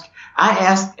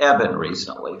asked Eben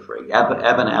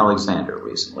Alexander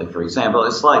recently, for example.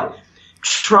 It's like,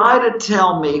 try to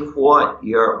tell me what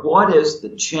is the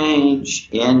change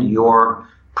in your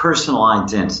personal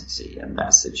identity in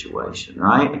that situation,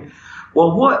 right?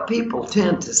 Well, what people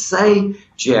tend to say,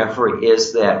 Jeffrey,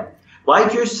 is that,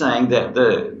 like you're saying, that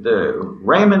the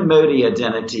Raymond Moody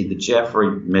identity, the Jeffrey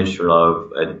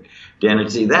Mishlove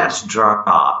identity, that's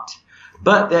dropped.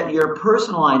 but that your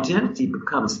personal identity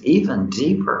becomes even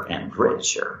deeper and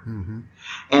richer. Mm-hmm.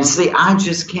 And see, I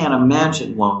just can't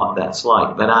imagine what that's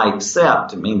like, but I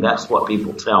accept. I mean, that's what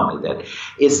people tell me, that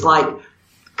it's like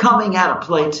coming out of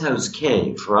Plato's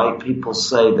cave, right? People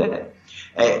say that.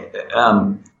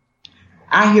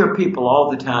 I hear people all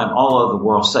the time, all over the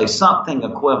world, say something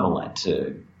equivalent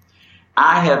to,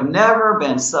 I have never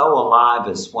been so alive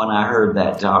as when I heard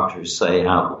that doctor say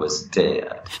I was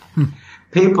dead.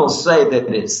 People say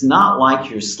that it's not like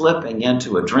you're slipping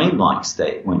into a dreamlike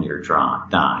state when you're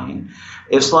dying.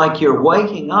 It's like you're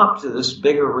waking up to this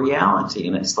bigger reality.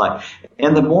 And it's like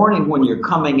in the morning when you're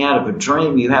coming out of a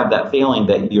dream, you have that feeling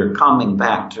that you're coming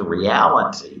back to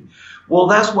reality. Well,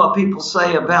 that's what people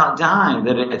say about dying,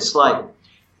 that it's like,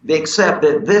 except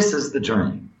that this is the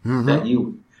dream, mm-hmm. that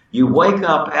you wake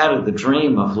up out of the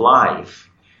dream of life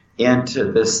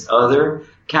into this other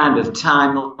kind of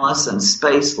timeless and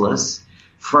spaceless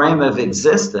frame of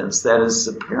existence that is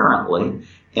apparently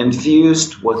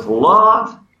infused with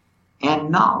love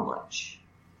and knowledge.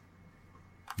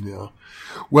 Yeah.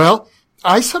 Well,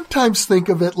 I sometimes think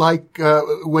of it like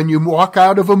when you walk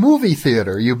out of a movie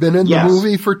theater. You've been in the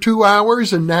movie for 2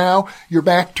 hours and now you're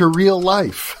back to real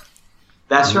life.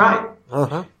 That's right.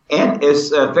 Uh-huh. And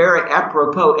it's a very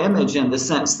apropos image in the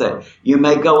sense that you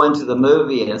may go into the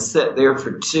movie and sit there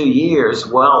for 2 years.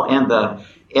 Well, in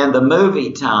the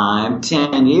movie time,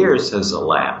 10 years has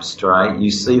elapsed, right? You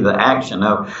see the action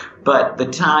but the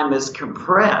time is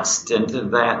compressed into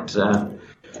that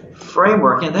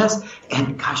framework.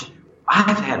 And gosh,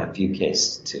 I've had a few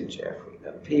cases too, Jeffrey,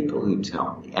 of people who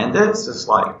tell me, and this is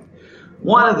like,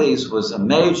 one of these was a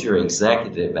major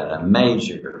executive at a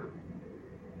major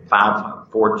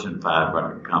Fortune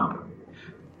 500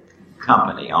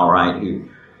 company, all right, who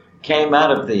came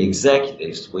out of the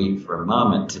executive suite for a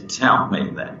moment to tell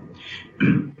me that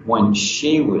when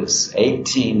she was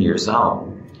 18 years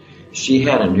old, she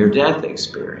had a near-death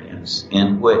experience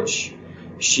in which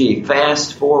she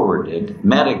fast-forwarded,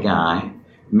 met a guy,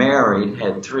 married,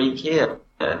 had 3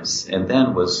 kids, and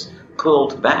then was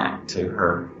pulled back to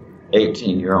her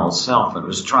 18-year-old self and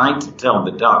was trying to tell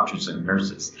the doctors and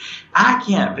nurses, I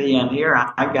can't be in here.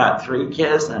 I got 3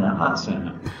 kids and a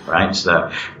husband, right?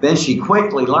 So then she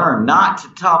quickly learned not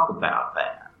to talk about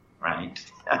that, right?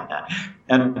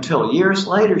 Until years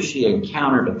later, she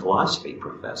encountered a philosophy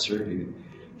professor who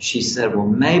she said, well,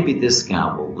 maybe this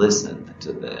guy will listen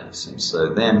to this. And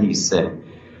so then he said,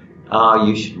 oh,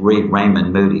 you should read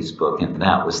Raymond Moody's book, and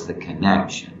that was the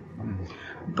connection.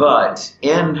 But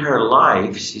in her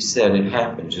life, she said it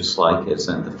happened just like it's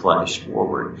in the flash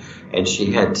forward. And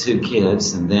she had 2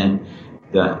 kids, and then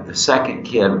the second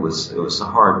kid it was a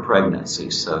hard pregnancy.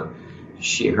 So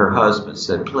her husband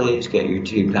said, please get your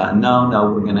tube out.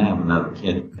 No, we're going to have another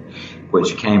kid,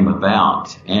 which came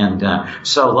about. And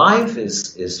so life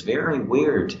is very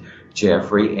weird,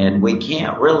 Jeffrey, and we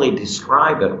can't really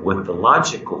describe it with the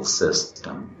logical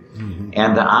system. Mm-hmm.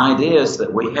 And the ideas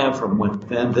that we have from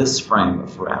within this frame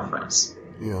of reference.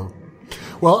 Yeah.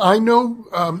 Well, I know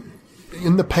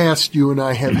in the past you and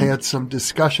I have had some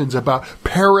discussions about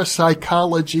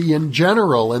parapsychology in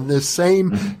general and this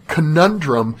same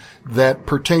conundrum that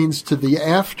pertains to the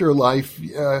afterlife.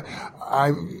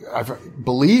 I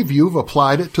believe you've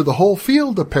applied it to the whole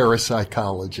field of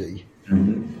parapsychology.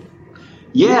 Mm-hmm.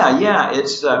 Yeah.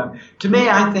 It's to me,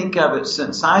 I think of it,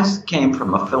 since I came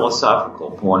from a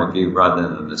philosophical point of view rather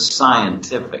than a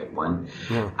scientific one.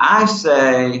 Yeah.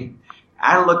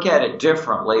 I look at it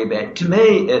differently. But to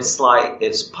me, it's like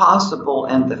it's possible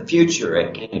in the future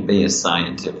it can be a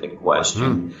scientific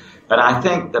question. Mm. But I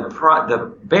think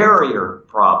the barrier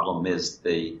problem is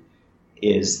the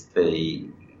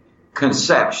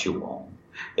conceptual.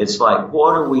 It's like,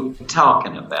 what are we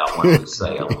talking about when we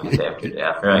say a life after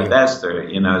death? Right? That's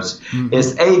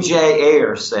as A.J.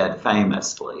 Ayer said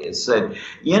famously. It said,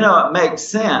 it makes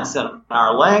sense in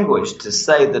our language to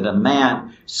say that a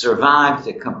man survived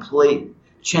a complete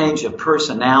change of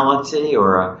personality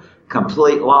or a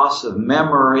complete loss of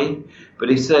memory. But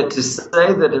he said to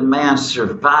say that a man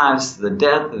survives the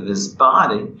death of his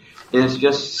body is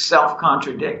just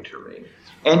self-contradictory.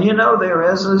 And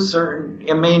there is a certain,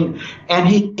 and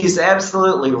he's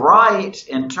absolutely right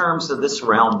in terms of this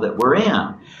realm that we're in.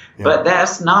 Yeah. But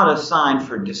that's not a sign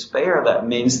for despair. That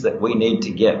means that we need to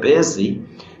get busy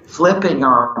flipping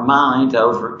our mind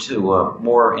over to a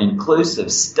more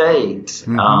inclusive state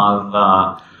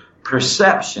of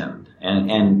perception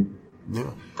and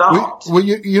thought. Well,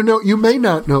 you may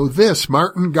not know this.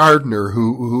 Martin Gardner,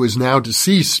 who is now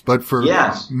deceased, but for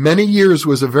many years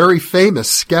was a very famous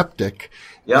skeptic,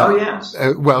 Oh, yes.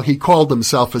 Well, he called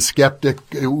himself a skeptic.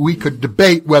 We could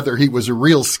debate whether he was a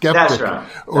real skeptic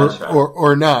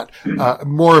or not.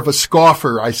 More of a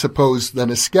scoffer, I suppose, than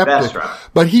a skeptic. That's right.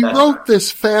 But he wrote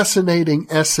this fascinating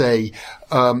essay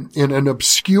in an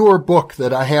obscure book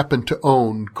that I happen to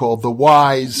own called The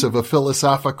Whys of a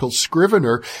Philosophical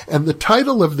Scrivener. And the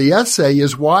title of the essay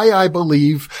is Why I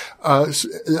Believe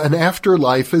an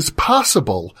Afterlife is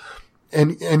Possible.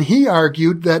 And he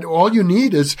argued that all you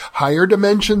need is higher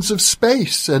dimensions of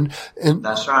space. And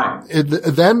that's right.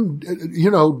 Then,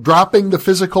 dropping the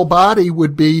physical body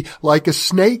would be like a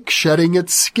snake shedding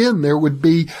its skin. There would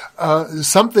be,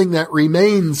 something that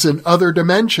remains in other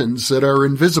dimensions that are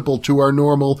invisible to our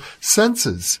normal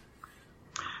senses.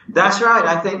 That's right.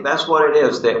 I think that's what it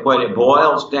is, that what it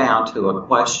boils down to a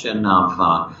question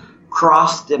of,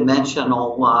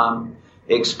 cross-dimensional,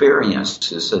 experience.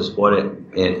 This is what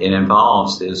it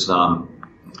involves is what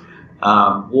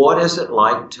is it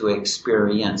like to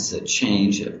experience a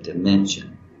change of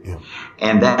dimension? Yeah.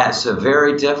 And that's a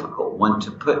very difficult one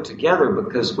to put together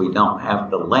because we don't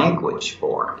have the language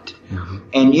for it. Mm-hmm.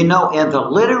 And in the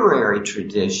literary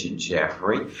tradition,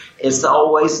 Jeffrey, it's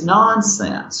always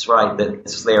nonsense, right?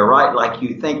 That's there, right? Like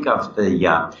you think of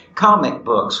the comic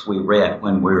books we read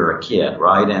when we were a kid,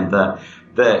 right? And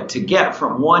to get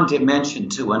from one dimension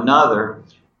to another,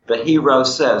 the hero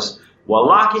says,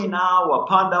 Walaki na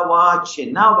wapandawa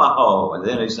chinawaho, and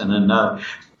then he's in another.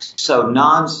 So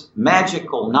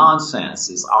magical nonsense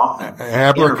is often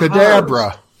abracadabra.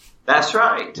 Interposed. That's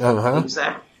right. Uh-huh.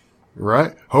 Exactly.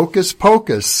 Right. Hocus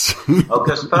pocus.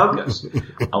 Hocus pocus.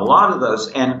 A lot of those,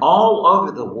 and all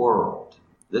over the world.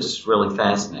 This is really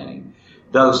fascinating.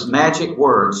 Those magic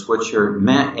words, which are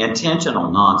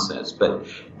intentional nonsense, but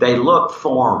they look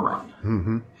foreign.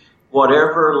 Mm-hmm.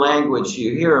 Whatever language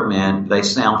you hear them in, they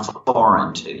sound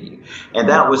foreign to you. And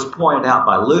that was pointed out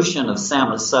by Lucian of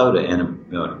Samosata in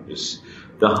the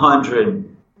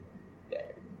 100,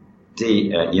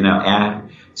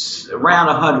 around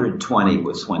 120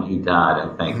 was when he died, I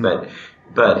think. Mm-hmm.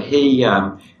 But he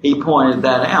pointed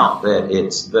that out, that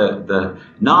it's the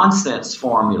nonsense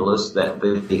formulas that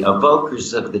the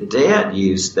evokers of the dead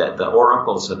used, that the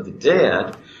oracles of the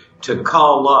dead, to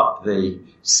call up the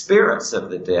spirits of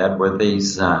the dead, were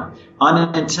these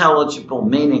unintelligible,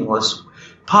 meaningless,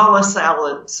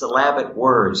 polysyllabic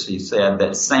words, he said,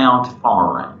 that sound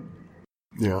foreign.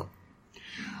 Yeah.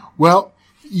 Well,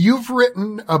 you've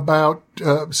written about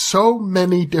so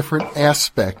many different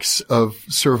aspects of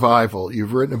survival.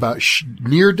 You've written about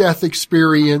near-death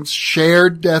experience,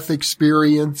 shared death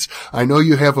experience. I know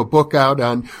you have a book out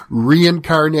on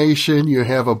reincarnation. You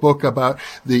have a book about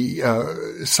the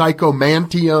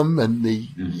psychomantium and the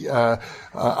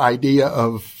idea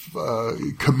of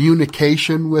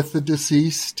communication with the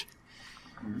deceased.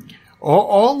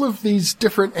 All of these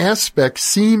different aspects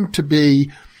seem to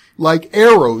be like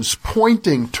arrows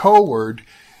pointing toward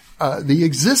the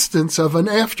existence of an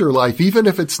afterlife. Even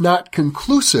if it's not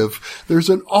conclusive, there's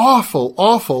an awful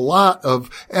lot of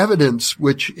evidence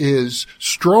which is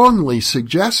strongly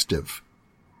suggestive.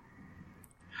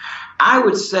 I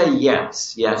would say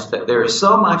yes, that there is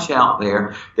so much out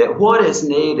there that what is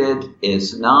needed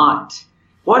is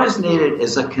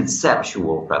a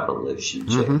conceptual revolution,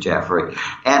 mm-hmm. Jeffrey.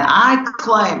 And I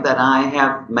claim that I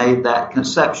have made that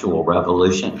conceptual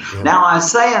revolution. Yeah. Now, I'm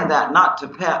saying that not to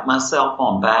pat myself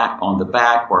on the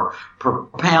back or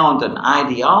propound an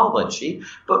ideology,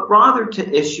 but rather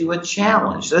to issue a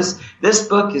challenge. This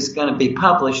book is going to be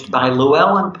published by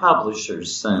Llewellyn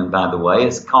Publishers soon, by the way.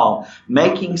 It's called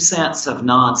Making Sense of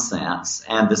Nonsense.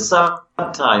 And the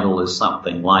subtitle is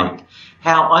something like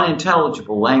How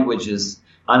Unintelligible Languages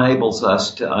enables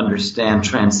us to understand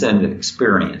transcendent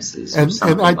experiences.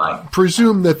 And I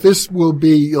presume that this will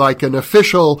be like an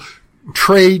official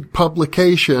trade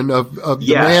publication of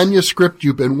the manuscript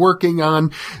you've been working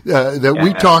on that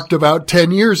we talked about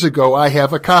 10 years ago. I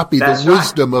have a copy, The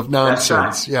Wisdom of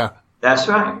Nonsense. That's right. That's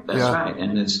right.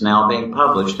 And it's now being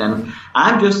published. And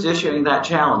I'm just issuing that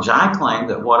challenge. I claim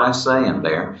that what I say in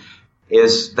there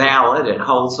is valid. It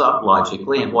holds up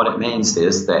logically. And what it means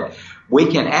is that we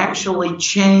can actually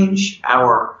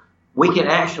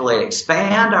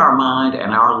expand our mind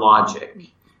and our logic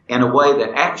in a way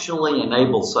that actually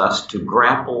enables us to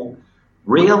grapple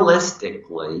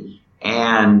realistically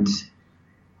and,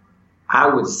 I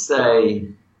would say,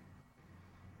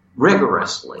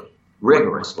 rigorously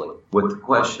with the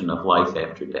question of life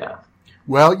after death.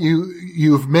 Well,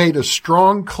 you've made a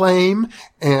strong claim,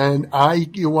 and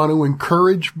you want to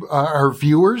encourage our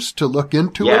viewers to look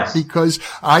into it, because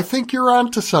I think you're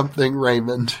onto something,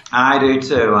 Raymond. I do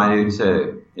too.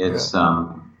 It's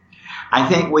I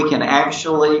think we can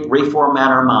actually reformat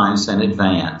our minds in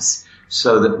advance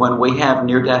so that when we have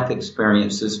near-death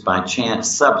experiences by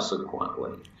chance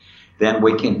subsequently, then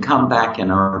we can come back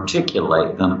and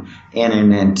articulate them in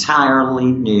an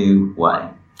entirely new way.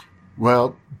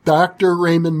 Well, Dr.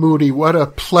 Raymond Moody, what a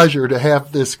pleasure to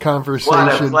have this conversation.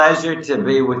 What a pleasure to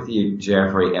be with you,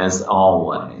 Jeffrey, as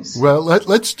always. Well,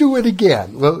 let's do it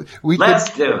again. Well,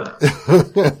 let's do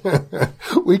it.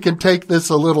 We can take this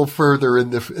a little further in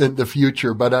the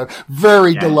future, but I'm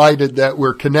very delighted that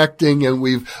we're connecting and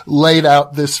we've laid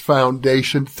out this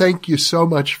foundation. Thank you so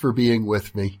much for being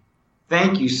with me.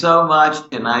 Thank you so much,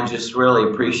 and I just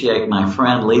really appreciate my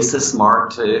friend Lisa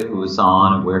Smart, too, who was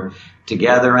on, and we're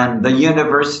together in the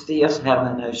University of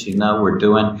Heaven. As you know, we're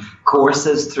doing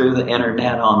courses through the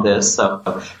internet on this.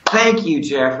 So thank you,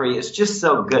 Jeffrey. It's just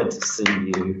so good to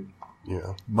see you.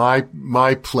 Yeah,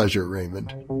 my pleasure,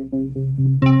 Raymond.